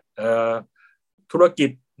นะฮะธุรกิจ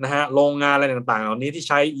นะฮะโรงงานอะไรต่างๆเหล่านี้ที่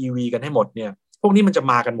ใช้ EV กันให้หมดเนี่ยพวกนี้มันจะ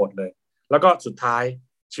มากันหมดเลยแล้วก็สุดท้าย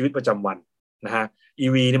ชีวิตประจำวันนะฮะ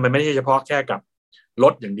EV เนี่ยมันไม่ใช่เฉพาะแค่กับร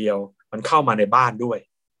ถอย่างเดียวมันเข้ามาในบ้านด้วย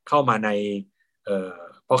เข้ามาใน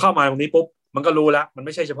พอเข้ามาตรงนี้ปุ๊บมันก็รู้แล้วมันไ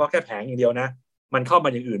ม่ใช่เฉพาะแค่แผงอย่างเดียวนะมันเข้ามา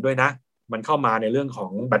อย่างอื่นด้วยนะมันเข้ามาในเรื่องขอ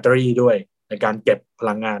งแบตเตอรี่ด้วยในการเก็บพ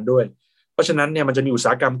ลังงานด้วยเพราะฉะนั้นเนี่ยมันจะมีอุตส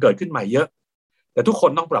าหกรรมเกิดขึ้นใหม่เยอะแต่ทุกค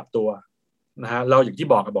นต้องปรับตัวนะฮะเราอย่างที่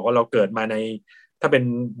บอกว่าเราเกิดมาในถ้าเป็น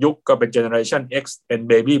ยุคก็เป็น Generation X เป็น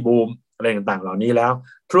Baby Boom อะไรต่างๆเหล่านี้แล้ว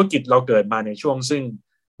ธุรกิจเราเกิดมาในช่วงซึ่ง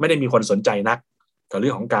ไม่ได้มีคนสนใจนักกับเรื่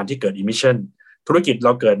องของการที่เกิด emission ธุรกิจเร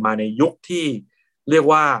าเกิดมาในยุคที่เรียก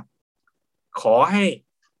ว่าขอให้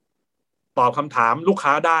ตอบคำถามลูกค้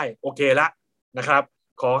าได้โอเคแล้วนะครับ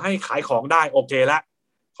ขอให้ขายของได้โอเคแล้ว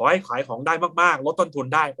ขอให้ขายของได้มากๆลดต้นทุน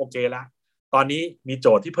ได้โอเคแล้วตอนนี้มีโจ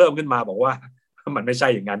ทย์ที่เพิ่มขึ้นมาบอกว่ามันไม่ใช่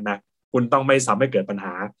อย่างนั้นนะคุณต้องไม่ทำให้เกิดปัญห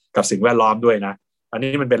ากับสิ่งแวดล้อมด้วยนะอัน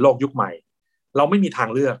นี้มันเป็นโลกยุคใหม่เราไม่มีทาง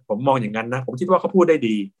เลือกผมมองอย่างนั้นนะผมคิดว่าเขาพูดได้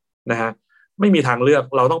ดีนะฮะไม่มีทางเลือก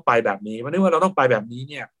เราต้องไปแบบนี้มันนึกว่าเราต้องไปแบบนี้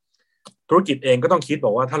เนี่ยธุรกิจเองก็ต้องคิดบ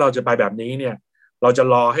อกว่าถ้าเราจะไปแบบนี้เนี่ยเราจะ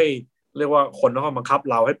รอให้เรียกว่าคนต้องบังคับ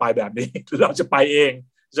เราให้ไปแบบนี้หรือเราจะไปเอง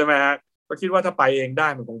ใช่ไหมฮะก็คิดว่าถ้าไปเองได้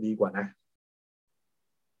มันคงดีกว่านะ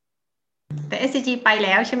แต่ SCG ไปแ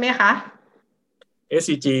ล้วใช่ไหมคะ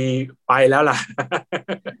SCG ไปแล้วล่ะ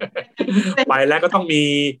ไปแล้วก็ต้อง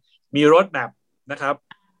มีรถแมพนะครับ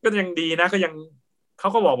ก็ยังดีนะก็ยังเขา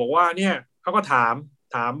ก็บอกว่าเนี่ยเขาก็ถา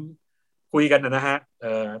มคุยกันนะฮะ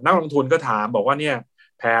นักลงทุนก็ถามบอกว่าเนี่ย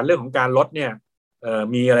แผนเรื่องของการลดเนี่ย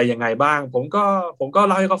มีอะไรยังไงบ้างผมก็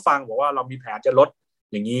เล่าให้เขาฟังบอกว่าเรามีแผนจะลด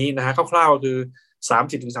อย่างนี้นะฮะคร่าวๆก็คือ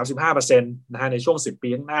 30-35% นะฮะในช่วง10 ปี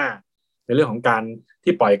ข้างหน้าในเรื่องของการ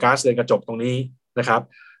ที่ปล่อยก๊าซเรือนกระจกตรงนี้นะครับ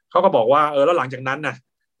เขาก็บอกว่าแล้วหลังจากนั้นนะ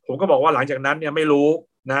ผมก็บอกว่าหลังจากนั้นเนี่ยไม่รู้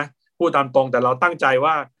นะพูดตามตรงแต่เราตั้งใจ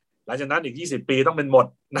ว่าหลังจากนั้นอีก20 ปีต้องเป็นหมด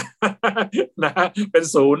นะเป็น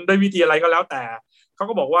ศูนย์ด้วยวิธีอะไรก็แล้วแต่เขา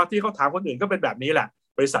ก็บอกว่าที่เขาถามคนอื่นก็เป็นแบบนี้แหละ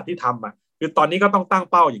บริษัทที่ทำคือตอนนี้ก็ต้องตั้ง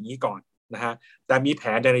เป้าอย่างนี้ก่อนนะฮะแต่มีแผ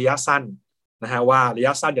นในระยะสั้นนะฮะว่าระย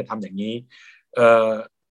ะสั้นจะทำอย่างนี้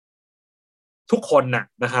ทุกคน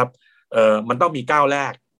นะครับมันต้องมีก้าวแร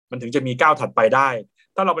กมันถึงจะมีก้าวถัดไปได้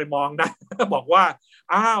ถ้าเราไปมองนะ บอกว่า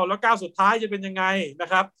แล้วก้าวสุดท้ายจะเป็นยังไงนะ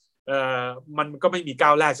ครับมันก็ไม่มีก้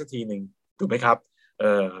าวแรกสักทีหนึ่งถูกไหมครับ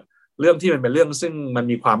เรื่องที่มันเป็นเรื่องซึ่งมัน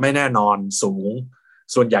มีความไม่แน่นอนสูง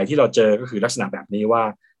ส่วนใหญ่ที่เราเจอก็คือลักษณะแบบนี้ว่า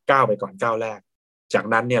ก้าวไปก่อนก้าวแรกจาก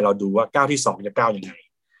นั้นเนี่ยเราดูว่าก้าวที่2จะก้าวยังไง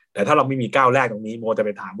แต่ถ้าเราไม่มีก้าวแรกตรงนี้โมจะไป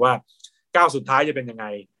ถามว่าก้าวสุดท้ายจะเป็นยังไง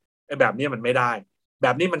แบบนี้มันไม่ได้แบ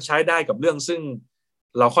บนี้มันใช้ได้กับเรื่องซึ่ง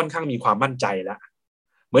เราค่อนข้างมีความมั่นใจแล้ว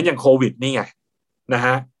เหมือนอย่างโควิดนี่ไงนะฮ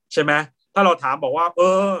ะใช่ไหมถ้าเราถามบอกว่า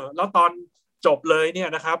แล้วตอนจบเลยเนี่ย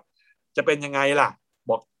นะครับจะเป็นยังไงล่ะ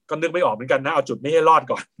บอกก็นึกไม่ออกเหมือนกันนะเอาจุดนี้ให้รอด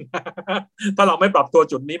ก่อน ถ้าเราไม่ปรับตัว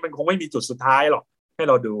จุดนี้มันคงไม่มีจุดสุดท้ายหรอกให้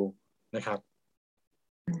เราดูนะครับ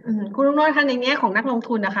คุณลุงโรจน์คะในแง่ของนักลง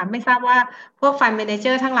ทุนนะคะไม่ทราบว่าพวก Fund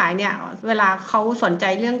Manager ทั้งหลายเนี่ยเวลาเขาสนใจ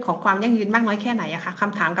เรื่องของความยั่งยืนมากน้อยแค่ไหนอะคะค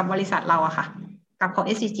ำถามกับบริษัทเราอะค่ะกับของ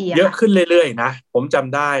SCG อะเยอะขึ้นเรื่อยๆนะผมจ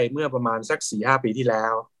ำได้เมื่อประมาณสัก 4-5 ปีที่แล้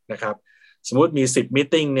วนะครับสมมุติมี10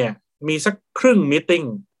 meeting เนี่ยมีสักครึ่ง meeting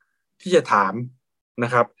ที่จะถามน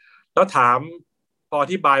ะครับแล้วถามพออ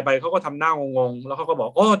ธิบายไปเขาก็ทำหน้างงๆแล้วเขาก็บอก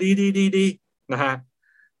ดีนะฮะ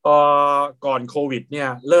ก่อนโควิดเนี่ย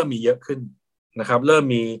เริ่มมีเยอะขึ้นนะครับเริ่ม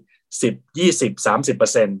มี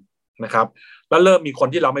10-20-30% นะครับแล้วเริ่มมีคน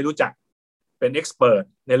ที่เราไม่รู้จักเป็น expert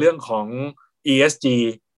ในเรื่องของ ESG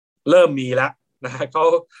เริ่มมีแล้วนะเ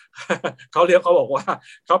ขาเรียกเขาบอกว่า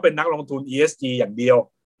เขาเป็นนักลงทุน ESG อย่างเดียว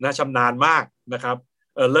นะชำนาญมากนะครับ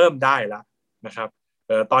เริ่มได้แล้วนะครับ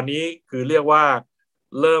ตอนนี้คือเรียกว่า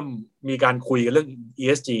เริ่มมีการคุยกันเรื่อง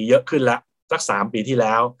ESG เยอะขึ้นแล้วสัก3 ปีที่แ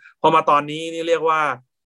ล้วพอมาตอนนี้นี่เรียกว่า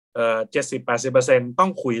70-80% ต้อ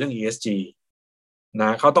งคุยเรื่อง ESG น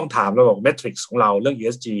ะเขาต้องถามเราบอกเมทริกซ์ของเราเรื่อง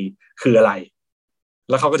ESG คืออะไร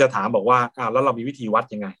แล้วเขาก็จะถามบอกว่าแล้วเรามีวิธีวัด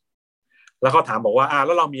ยังไงแล้วเขาถามบอกว่าแ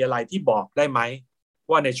ล้วเรามีอะไรที่บอกได้ไหม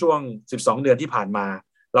ว่าในช่วง12 เดือนที่ผ่านมา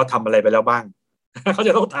เราทำอะไรไปแล้วบ้าง เขาจ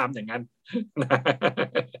ะต้องถามอย่างนั้น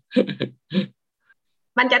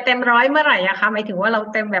มันจะเต็มร้อยเมื่อไหร่อะคะหมายถึงว่าเรา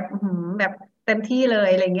เต็มแบบเต็มที่เลย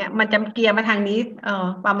อะไรเงี้ยมันจะเกียร์มาทางนี้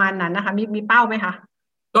ประมาณนั้นนะคะมีเป้าไหมคะ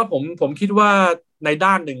ก็ผมคิดว่าใน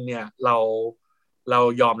ด้านหนึ่งเนี่ยเรา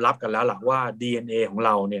ยอมรับกันแล้วล่ะว่า DNA ของเ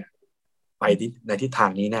ราเนี่ยไปในทิศทา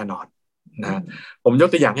งนี้แน่นอนนะผมยก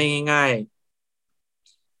ตัวอย่างให้ง่าย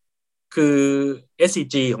ๆคือ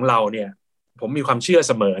SCG ของเราเนี่ยผมมีความเชื่อ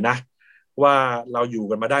เสมอนะว่าเราอยู่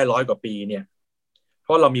กันมาได้100 กว่าปีเนี่ย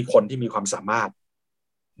ราะเรามีคนที่มีความสามารถ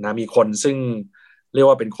นะมีคนซึ่งเรียก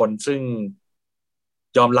ว่าเป็นคนซึ่ง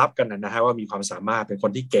ยอมรับกันนะฮะว่ามีความสามารถเป็นค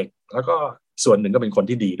นที่เก่งแล้วก็ส่วนหนึ่งก็เป็นคน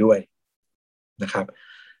ที่ดีด้วยนะครับ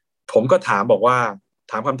ผมก็บอกว่า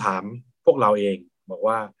ถามคำถามพวกเราเองบอก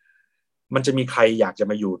ว่ามันจะมีใครอยากจะ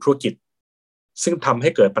มาอยู่ธุรกิจซึ่งทำให้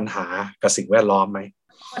เกิดปัญหากับสิ่งแวดล้อมไหม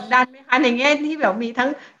กดดันไหมคะในแง่ที่แบบมีทั้ง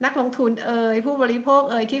นักลงทุนผู้บริโภค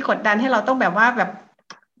ที่กดดันให้เราต้องแบบว่าแบบ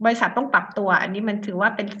บริษัทต้องปรับตัวอันนี้มันถือว่า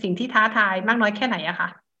เป็นสิ่งที่ท้าทายมากน้อยแค่ไหนอะคะ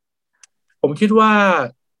ผมคิดว่า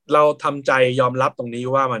เราทำใจยอมรับตรงนี้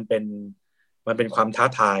ว่ามันเป็นความท้า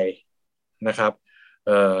ทายนะครับ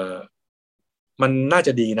มันน่าจ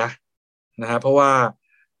ะดีนะฮะเพราะว่า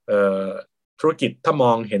ธุรกิจถ้าม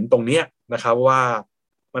องเห็นตรงนี้นะครับว่า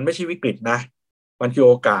มันไม่ใช่วิกฤตนะมันคือ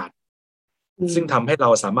โอกาสซึ่งทำให้เรา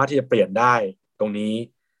สามารถที่จะเปลี่ยนได้ตรงนี้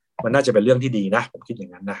มันน่าจะเป็นเรื่องที่ดีนะผมคิดอย่า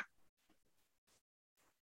งนั้นนะ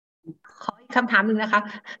ขออีกคำถามหนึ่งนะคะ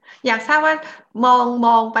อยากทราบว่าม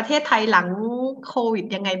องประเทศไทยหลังโควิด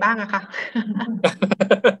ยังไงบ้างอะคะ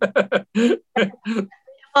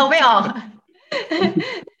มองไม่ออก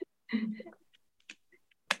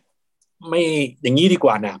ไม่อย่างนี้ดีก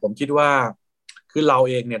ว่านะผมคิดว่าคือเรา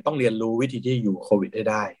เองเนี่ยต้องเรียนรู้วิธีที่อยู่โควิด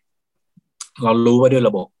ได้เรารู้ว่าด้วยร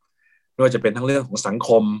ะบบไม่ว่าจะเป็นทั้งเรื่องของสังค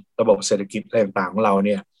มระบบเศรษฐกิจอะไรต่างๆของเราเ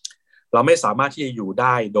นี่ยเราไม่สามารถที่จะอยู่ไ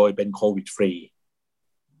ด้โดยเป็นโควิดฟรี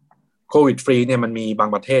เนี่ยมันมีบาง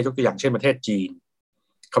ประเทศยกตัวอย่างเช่นประเทศจีน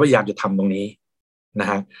เขาพยายามจะทำตรงนี้นะ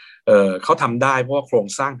ฮะเขาทำได้เพราะว่าโครง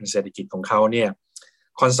สร้างทางเศรษฐกิจของเขาเนี่ย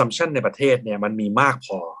คอนซัมชันในประเทศเนี่ยมันมีมากพ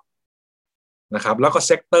อนะครับแล้วก็เ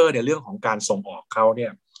ซกเตอร์ในเรื่องของการส่งออกเขาเนี่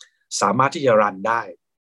ยสามารถที่จะรันได้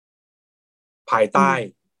ภายใต้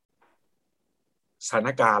สถาน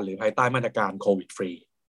การณ์หรือภายใต้มาตรการโควิดฟรี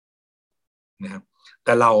นะครับแ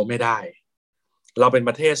ต่เราไม่ได้เราเป็นป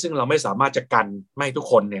ระเทศซึ่งเราไม่สามารถจะกันไม่ให้ทุก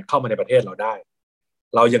คนเนี่ยเข้ามาในประเทศเราได้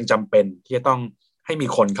เรายังจำเป็นที่จะต้องให้มี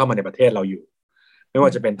คนเข้ามาในประเทศเราอยู่ไม่ว่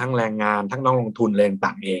าจะเป็นทั้งแรงงานทั้งนักลงทุนแรงต่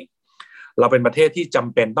างเองเราเป็นประเทศที่จ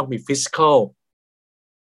ำเป็นต้องมี fiscal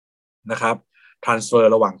นะครับ transfer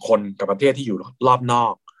ระหว่างคนกับประเทศที่อยู่รอบนอ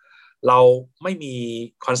กเราไม่มี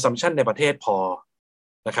consumption ในประเทศพอ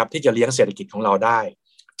นะครับที่จะเลี้ยงเศรษฐกิจของเราได้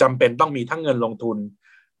จำเป็นต้องมีทั้งเงินลงทุน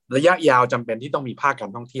ระยะยาวจำเป็นที่ต้องมีภาคกา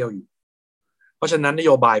รท่องเที่ยวอยู่เพราะฉะนั้นนโ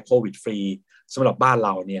ยบายโควิดฟรีสำหรับบ้านเร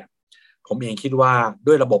าเนี่ยผมเองคิดว่า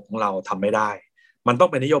ด้วยระบบของเราทำไม่ได้มันต้อง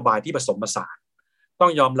เป็นนโยบายที่ผสมผสานต้อ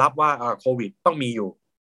งยอมรับว่าโควิดต้องมีอยู่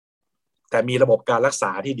แต่มีระบบการรักษ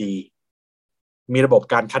าที่ดีมีระบบ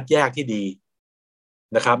การคัดแยกที่ดี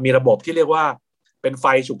นะครับมีระบบที่เรียกว่าเป็นไฟ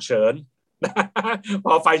ฉุกเฉิน พ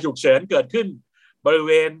อไฟฉุกเฉินเกิดขึ้นบริเ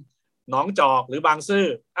วณหนองจอกหรือบางซื่อ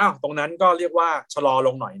ตรงนั้นก็เรียกว่าชะลอล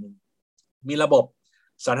งหน่อยนึงมีระบบ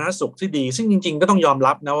สาธารณสุขที่ดีซึ่งจริงๆก็ต้องยอม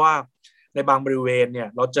รับนะว่าในบางบริเวณเนี่ย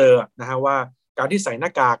เราเจอนะฮะว่าการที่ใส่หน้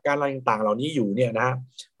ากากการอะไรต่างๆเหล่านี้อยู่เนี่ยนะ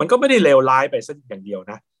มันก็ไม่ได้เลวร้ายไปสักอย่างเดียว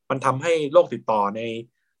นะมันทำให้โรคติดต่อใน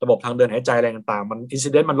ระบบทางเดินหายใจอะไรต่างๆมันอินซิ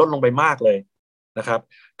เดนต์มันลดลงไปมากเลยนะครับ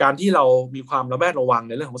การที่เรามีความระแวดระวังใ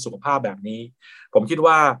นเรื่องของสุขภาพแบบนี้ผมคิด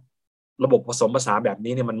ว่าระบบผสมผสานแบบ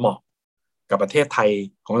นี้เนี่ยมันเหมาะกับประเทศไทย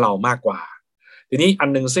ของเรามากกว่าทีนี้อัน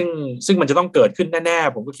นึงซึ่งมันจะต้องเกิดขึ้นแน่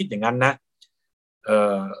ๆผมก็คิดอย่างนั้นนะ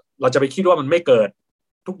เราจะไปคิดว่ามันไม่เกิด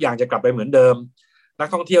ทุกอย่างจะกลับไปเหมือนเดิมนัก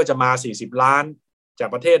ท่องเที่ยวจะมา40ล้านจาก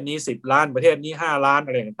ประเทศนี้10ล้านประเทศนี้5ล้านอ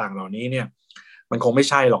ะไรต่างๆเหล่านี้เนี่ยมันคงไม่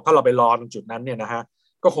ใช่หรอกถ้าเราไปรอตรงจุดนั้นเนี่ยนะฮะ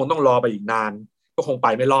ก็คงต้องรอไปอีกนานก็คงไป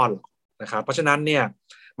ไม่รอดหรอกนะครับเพราะฉะนั้นเนี่ย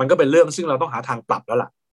มันก็เป็นเรื่องซึ่งเราต้องหาทางปรับแล้วล่ะ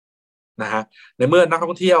นะฮะในเมื่อนักท่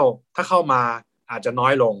องเที่ยวถ้าเข้ามาอาจจะน้อ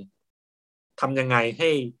ยลงทำยังไงให้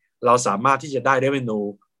เราสามารถที่จะได้ revenue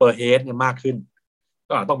per head เนี่ยมากขึ้น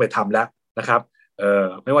ก็ต้องไปทำแล้วนะครับ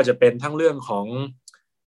ไม่ว่าจะเป็นทั้งเรื่องของ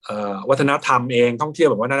วัฒนธรรมเองท่องเที่ยว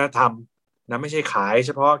แบบวัฒนธรรมนะไม่ใช่ขายเฉ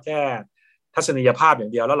พาะแค่ทัศนียภาพอย่า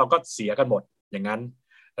งเดียวแล้วเราก็เสียกันหมดอย่างนั้น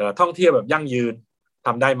ท่องเที่ยวแบบยั่งยืนท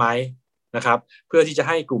ำได้ไหมนะครับเพื่อที่จะใ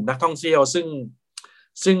ห้กลุ่มนักท่องเที่ยว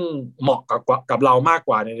ซึ่งเหมาะกับเรามากก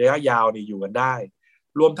ว่าในระยะยาวนี่อยู่กันได้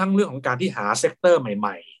รวมทั้งเรื่องของการที่หาเซกเตอร์ให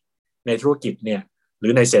ม่ๆในธุรกิจเนี่ยหรื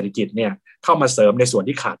อในเศรษฐกิจเนี่ยเข้ามาเสริมในส่วน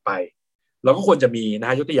ที่ขาดไปเราก็ควรจะมีนะ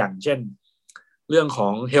ฮะยกตัวอย่างเช่นเรื่องขอ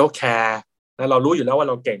ง healthcare นะเรารู้อยู่แล้วว่า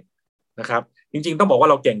เราเก่งนะครับจริงๆต้องบอกว่า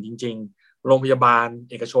เราเก่งจริงๆโรงพยาบาล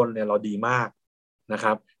เอกชนเนี่ยเราดีมากนะค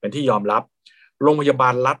รับเป็นที่ยอมรับโรงพยาบา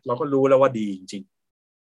ลรัฐเราก็รู้แล้วว่าดีจริง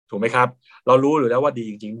ๆถูกไหมครับเรารู้อยู่แล้วว่าดี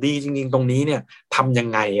จริงๆดีจริงๆตรงนี้เนี่ยทำยัง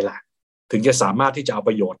ไงล่ะถึงจะสามารถที่จะเอาป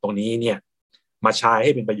ระโยชน์ตรงนี้เนี่ยมาใช้ใ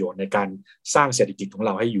ห้เป็นประโยชน์ในการสร้างเศรษฐกิจของเ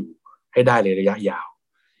ราให้อยู่ให้ได้ในระยะยาว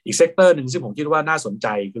อีกเซกเตอร์หนึ่งซึ่งผมคิดว่าน่าสนใจ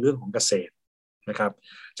คือเรื่องของเกษตรนะครับ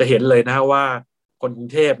จะเห็นเลยนะว่าคนกรุง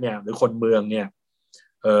เทพเนี่ยหรือคนเมืองเนี่ย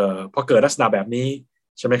พอเกิดลักษณะแบบนี้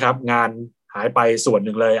ใช่ไหมครับงาน หายไปส่วนห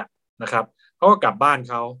นึ่งเลยนะครับเขาก็กลับบ้าน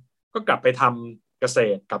เขาก็กลับไปทำเกษ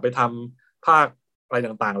ตรกลับไปทำภาคอะไร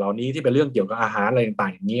ต่างๆเหล่านี้ที่เป็นเรื่องเกี่ยวกับอาหารอะไรต่า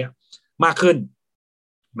งๆอย่างนี้มากขึ้น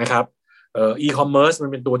นะครับอีคอมเมิร์ซมั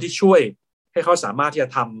นเป็นตัวที่ช่วยให้เขาสามารถที่จะ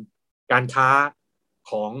ทำการค้า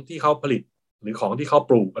ของที่เขาผลิตหรือของที่เขา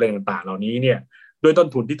ปลูกอะไรต่างๆเหล่านี้เนี่ยด้วยต้น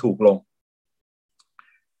ทุนที่ถูกลง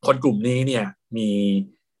คนกลุ่มนี้เนี่ยมี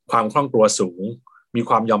ความคล่องตัวสูงมี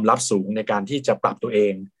ความยอมรับสูงในการที่จะปรับตัวเอ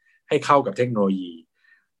งให้เข้ากับเทคโนโลยี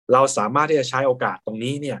เราสามารถที่จะใช้โอกาสตรง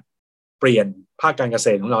นี้เนี่ยเปลี่ยนภาคการเกษ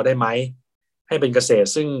ตรของเราได้ไหมให้เป็นเกษตร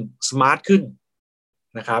ซึ่งสมาร์ทขึ้น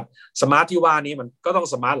นะครับสมาร์ทที่ว่านี้มันก็ต้อง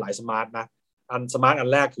สมาร์ทหลายสมาร์ทนะอันสมาร์ทอัน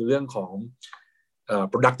แรกคือเรื่องของ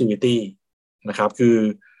productivity นะครับคือ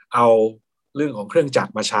เอาเรื่องของเครื่องจัก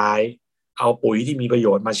รมาใช้เอาปุ๋ยที่มีประโย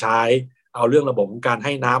ชน์มาใช้เอาเรื่องระบบของการใ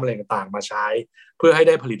ห้น้ำอะไรต่างๆมาใช้เพื่อให้ไ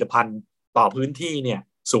ด้ผลิตภัณฑ์ต่อพื้นที่เนี่ย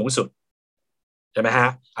สูงสุดใช่ไหมฮะ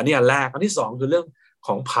อันนี้อันแรกอันที่สองคือเรื่องข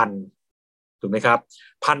องพันธุ์ถูกไหมครับ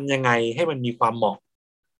พันธุ์ยังไงให้มันมีความเหมาะ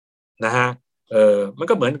นะฮะมัน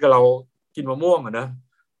ก็เหมือนกับเรากินมะม่วงนะ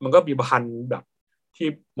มันก็มีพันธุ์แบบที่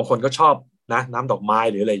บางคนก็ชอบนะน้ำดอกไม้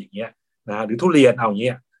หรืออะไรอย่างเงี้ยนะหรือทุเรียนเอาอย่างเ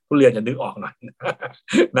งี้ยทุเรียนจะนึกออกหน่อย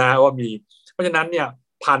นะว่ามีเพราะฉะนั้นเนี่ย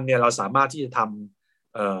พันธุ์เนี่ยเราสามารถที่จะท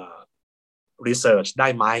ำresearch ได้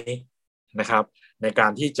ไหมนะครับในกา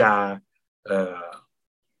รที่จะ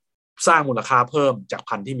สร้างมูลค่าเพิ่มจาก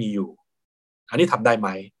พันธุ์ที่มีอยู่อันนี้ทำได้ไหม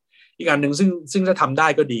อีกอันหนึ่งซึ่งถ้าทำได้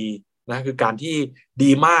ก็ดีนะคือการที่ดี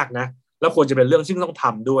มากนะแล้วควรจะเป็นเรื่องซึ่งต้องท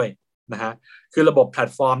ำด้วยนะฮะคือระบบแพล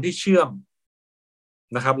ตฟอร์มที่เชื่อม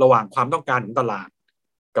นะครับระหว่างความต้องการของตลาด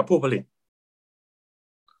กับผู้ผลิต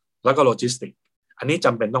แล้วก็โลจิสติกอันนี้จ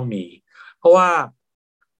ำเป็นต้องมีเพราะว่า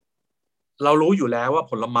เรารู้อยู่แล้วว่า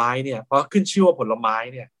ผลไม้เนี่ยเพราะขึ้นชื่อว่าผลไม้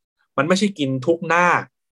เนี่ยมันไม่ใช่กินทุกหน้า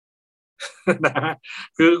นะ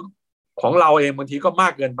คือของเราเองบางทีก็มา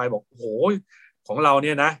กเกินไปบอกโอ้โหของเราเ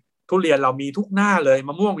นี่ยนะทุเรียนเรามีทุกหน้าเลยม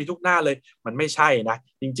ะม่วงมีทุกหน้าเลยมันไม่ใช่นะ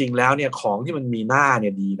จริงๆแล้วเนี่ยของที่มันมีหน้าเนี่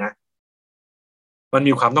ยดีนะมัน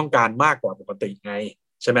มีความต้องการมากกว่าปกติไง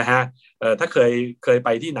ใช่ไหมฮะถ้าเคยไป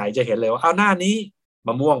ที่ไหนจะเห็นเลยว่าเอาหน้านี้ม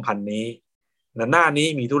ะม่วงพันธุ์นี้หน้านี้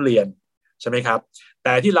มีทุเรียนใช่ไหมครับแ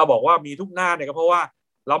ต่ที่เราบอกว่ามีทุกหน้าเนี่ยก็เพราะว่า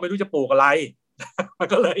เราไม่รู้จะปลูกอะไร มัน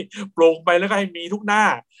ก็เลยปลูกไปแล้วก็ให้มีทุกหน้า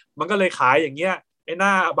มันก็เลยขายอย่างเงี้ยไอ้หน้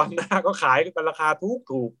าบางหน้าก็ขายกันราคา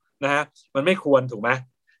ถูกนะฮะมันไม่ควรถูกไหม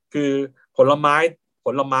คือผลไม้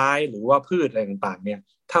หรือว่าพืชอะไรต่างๆเนี่ย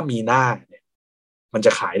ถ้ามีหน้าเนี่ยมันจ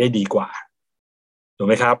ะขายได้ดีกว่าถูกไ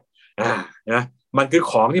หมครับนะมันคือ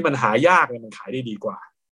ของที่มันหายากเนี่ยมันขายได้ดีกว่า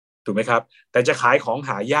ถูกไหมครับแต่จะขายของ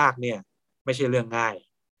หายากเนี่ยไม่ใช่เรื่องง่าย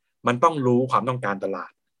มันต้องรู้ความต้องการตลา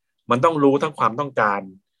ดมันต้องรู้ทั้งความต้องการ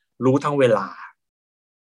รู้ทั้งเวลา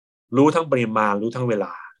รู้ทั้งปริมาณรู้ทั้งเวล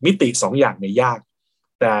ามิติ2 อย่างเนี่ยยาก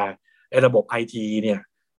แต่ระบบ IT เนี่ย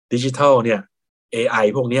ดิจิทัลเนี่ย AI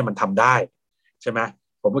พวกนี้มันทำได้ใช่ไหม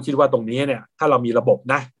ผมก็คิดว่าตรงนี้เนี่ยถ้าเรามีระบบ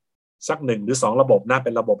นะสัก1 หรือ 2ระบบนะเ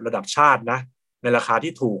ป็นระบบระดับชาตินะในราคา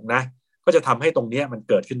ที่ถูกนะก็จะทำให้ตรงนี้มัน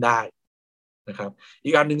เกิดขึ้นได้นะครับอี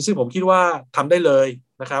กอันหนึ่งซึ่งผมคิดว่าทำได้เลย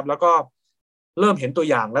นะครับแล้วก็เริ่มเห็นตัว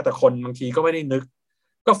อย่างแล้วแต่คนบางทีก็ไม่ได้นึก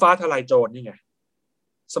ก็ฟ้าทลายโจรนี่ไง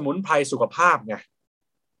สมุนไพรสุขภาพไง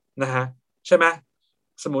นะฮะใช่ไหม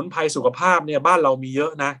สมุนไพรสุขภาพเนี่ยบ้านเรามีเยอ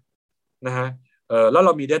ะนะฮะแล้วเร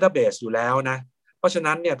ามีเดต้าเบสอยู่แล้วนะเพราะฉะ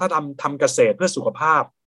นั้นเนี่ยถ้าทำเกษตรเพื่อสุขภาพ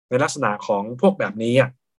ในลักษณะของพวกแบบนี้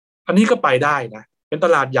อันนี้ก็ไปได้นะเป็นต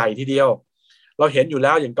ลาดใหญ่ทีเดียวเราเห็นอยู่แ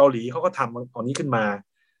ล้วอย่างเกาหลีเขาก็ทำอันนี้ขึ้นมา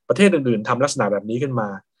ประเทศอื่นๆทำลักษณะแบบนี้ขึ้นมา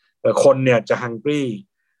คนเนี่ยจะฮังกี้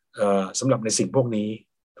สำหรับในสิ่งพวกนี้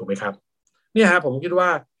ถูกไหมครับเนี่ยฮะผมคิดว่า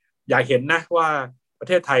อยากเห็นนะว่าประเ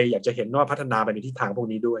ทศไทยอยากจะเห็นว่าพัฒนาไปในทิศทางพวก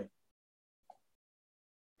นี้ด้วย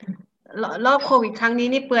รอบโควิดครั้งนี้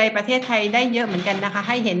นี่เปื่อยประเทศไทยได้เยอะเหมือนกันนะคะใ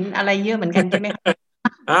ห้เห็นอะไรเยอะเหมือนกันใช่ไหมคะ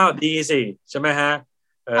อ้าวดีสิใช่ไหมฮะ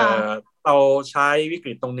เราใช้วิก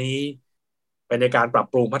ฤตตรงนี้ไปในการปรับ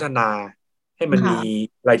ปรุงพัฒนาให้มันมี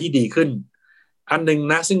อะไรที่ดีขึ้นอันนึง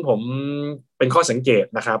นะซึ่งผมเป็นข้อสังเกต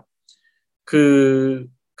นะครับ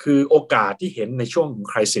คือโอกาสที่เห็นในช่วงของ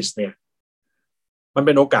crisis เนี่ยมันเ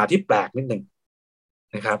ป็นโอกาสที่แปลกนิดหนึ่ง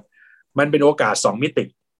นะครับมันเป็นโอกาส2 มิติ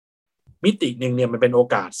หนึ่งเนี่ยมันเป็นโอ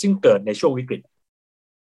กาสซึ่งเกิดในช่วงวิกฤต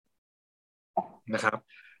นะครับ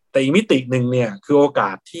แต่อีกมิติหนึ่งเนี่ยคือโอก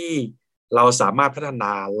าสที่เราสามารถพัฒน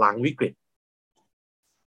าหลังวิกฤต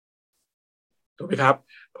ถูกไหมครับ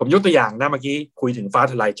ผมยกตัวอย่างนะเมื่อกี้คุยถึงฟ้า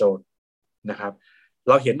ทลายโจรนะครับเ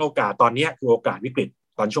ราเห็นโอกาสตอนนี้คือโอกาสวิกฤต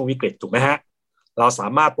ตอนช่วงวิกฤตถูกไหมฮะเราสา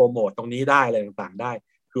มารถโปรโมทตรงนี้ได้อะไรต่างๆได้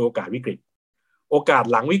คือโอกาสวิกฤตโอกาส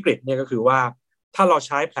หลังวิกฤตเนี่ยก็คือว่าถ้าเราใ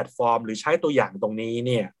ช้แพลตฟอร์มหรือใช้ตัวอย่างตรงนี้เ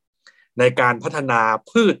นี่ยในการพัฒนา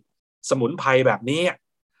พืชสมุนไพรแบบนี้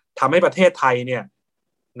ทำให้ประเทศไทยเนี่ย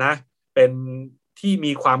นะ เป็นที่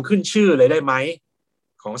มีความขึ้นชื่อเลยได้ไหม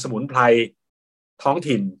ของสมุนไพรท้อง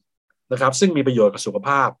ถิ่นนะครับซึ่งมีประโยชน์กับสุขภ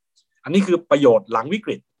าพอันนี้คือประโยชน์หลังวิก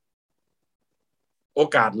ฤตโอ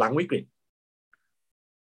กาสหลังวิกฤต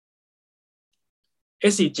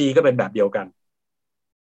SCG ก็เป็นแบบเดียวกัน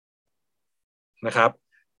นะครับ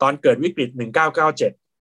ตอนเกิดวิกฤต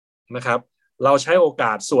1997นะครับเราใช้โอก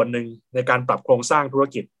าสส่วนหนึ่งในการปรับโครงสร้างธุร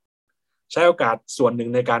กิจใช้โอกาสส่วนหนึ่ง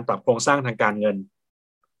ในการปรับโครงสร้างทางการเงิน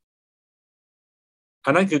อั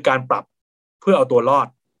นนั้นคือการปรับเพื่อเอาตัวรอด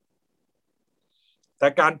แต่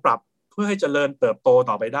การปรับเพื่อให้เจริญเติบโต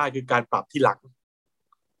ต่อไปได้คือการปรับที่หลัง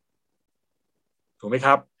ถูกไหมค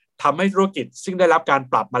รับทำให้ธุรกิจซึ่งได้รับการ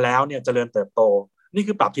ปรับมาแล้วเนี่ยเจริญเติบโตนี่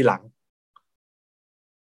คือปรับทีหลัง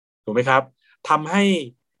ถูกไหมครับทำให้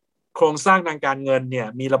โครงสร้างทางการเงินเนี่ย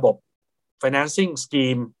มีระบบ financing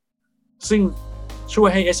scheme ซึ่งช่วย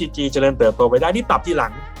ให้ SCG เจริญเติบโตไปได้นี่ปรับทีหลั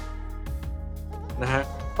งนะฮะ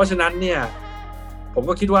เพราะฉะนั้นเนี่ยผม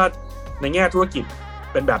ก็คิดว่าในแง่ธุรกิจ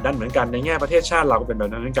เป็นแบบนั้นเหมือนกันในแง่ประเทศชาติเราก็เป็นแบ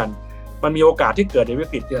บนั้นเหมือนกันมันมีโอกาสที่เกิดในวิ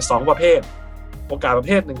กฤตเนี่ย2ประเภทโอกาสประเ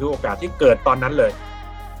ภทหนึ่งคือโอกาสที่เกิดตอนนั้นเลย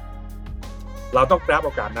เราต้อง grab โ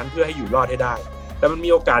อกาสนั้นเพื่อให้อยู่รอดให้ได้แต่มันมี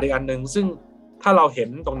โอกาสอีกอันนึงซึ่งถ้าเราเห็น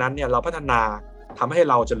ตรงนั้นเนี่ยเราพัฒนาทำให้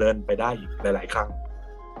เราเจริญไปได้อีกหลายๆครั้ง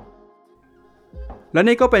และ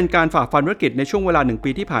นี่ก็เป็นการฝ่าฟันวิกฤตในช่วงเวลา1 ปี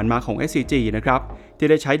ที่ผ่านมาของ SCG นะครับที่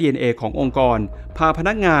ได้ใช้ DNA ขององค์กรพาพ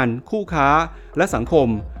นักงานคู่ค้าและสังคม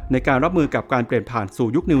ในการรับมือกับการเปลี่ยนผ่านสู่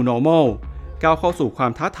ยุค New Normal ก้าวเข้าสู่ควา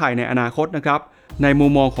มท้าทายในอนาคตนะครับในมุ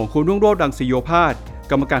มมองของคุณรุ่งโรจน์ รังสีโยภาส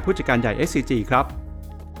กรรมการผู้จัดการใหญ่ SCG ครับ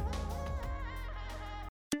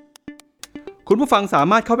คุณผู้ฟังสา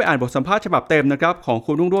มารถเข้าไปอ่านบทสัมภาษณ์ฉบับเต็มนะครับของ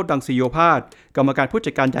คุณรุ่งโรจน์ รังสีโยภาสกรรมการผู้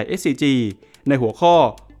จัดการใหญ่ SCG ในหัวข้อ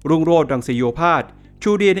รุ่งโรจน์ รังสีโยภาส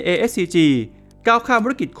True DNA SCG ก้าวข้าม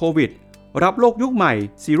วิกฤตโควิดรับโลกยุคใหม่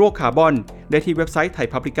Zero Carbon ได้ที่เว็บไซต์ไทย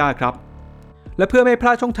Publica ครับและเพื่อไม่พล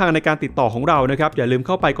าดช่องทางในการติดต่อของเรานะครับอย่าลืมเ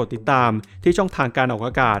ข้าไปกดติดตามที่ช่องทางการออกอ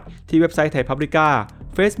ากาศที่เว็บไซต์ไทย Publica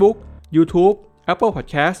Facebook YouTube Apple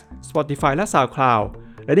Podcast Spotify และ SoundCloud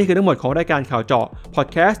และนี่คือทั้งหมดของรายการข่าวเจาะพอด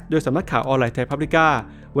แคสต์โดยสำนักข่าวออนไลน์ไทย Publica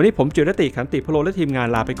วันนี้ผมจิรติ ขันติพโลและทีมงาน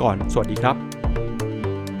ลาไปก่อนสวัสดีครับ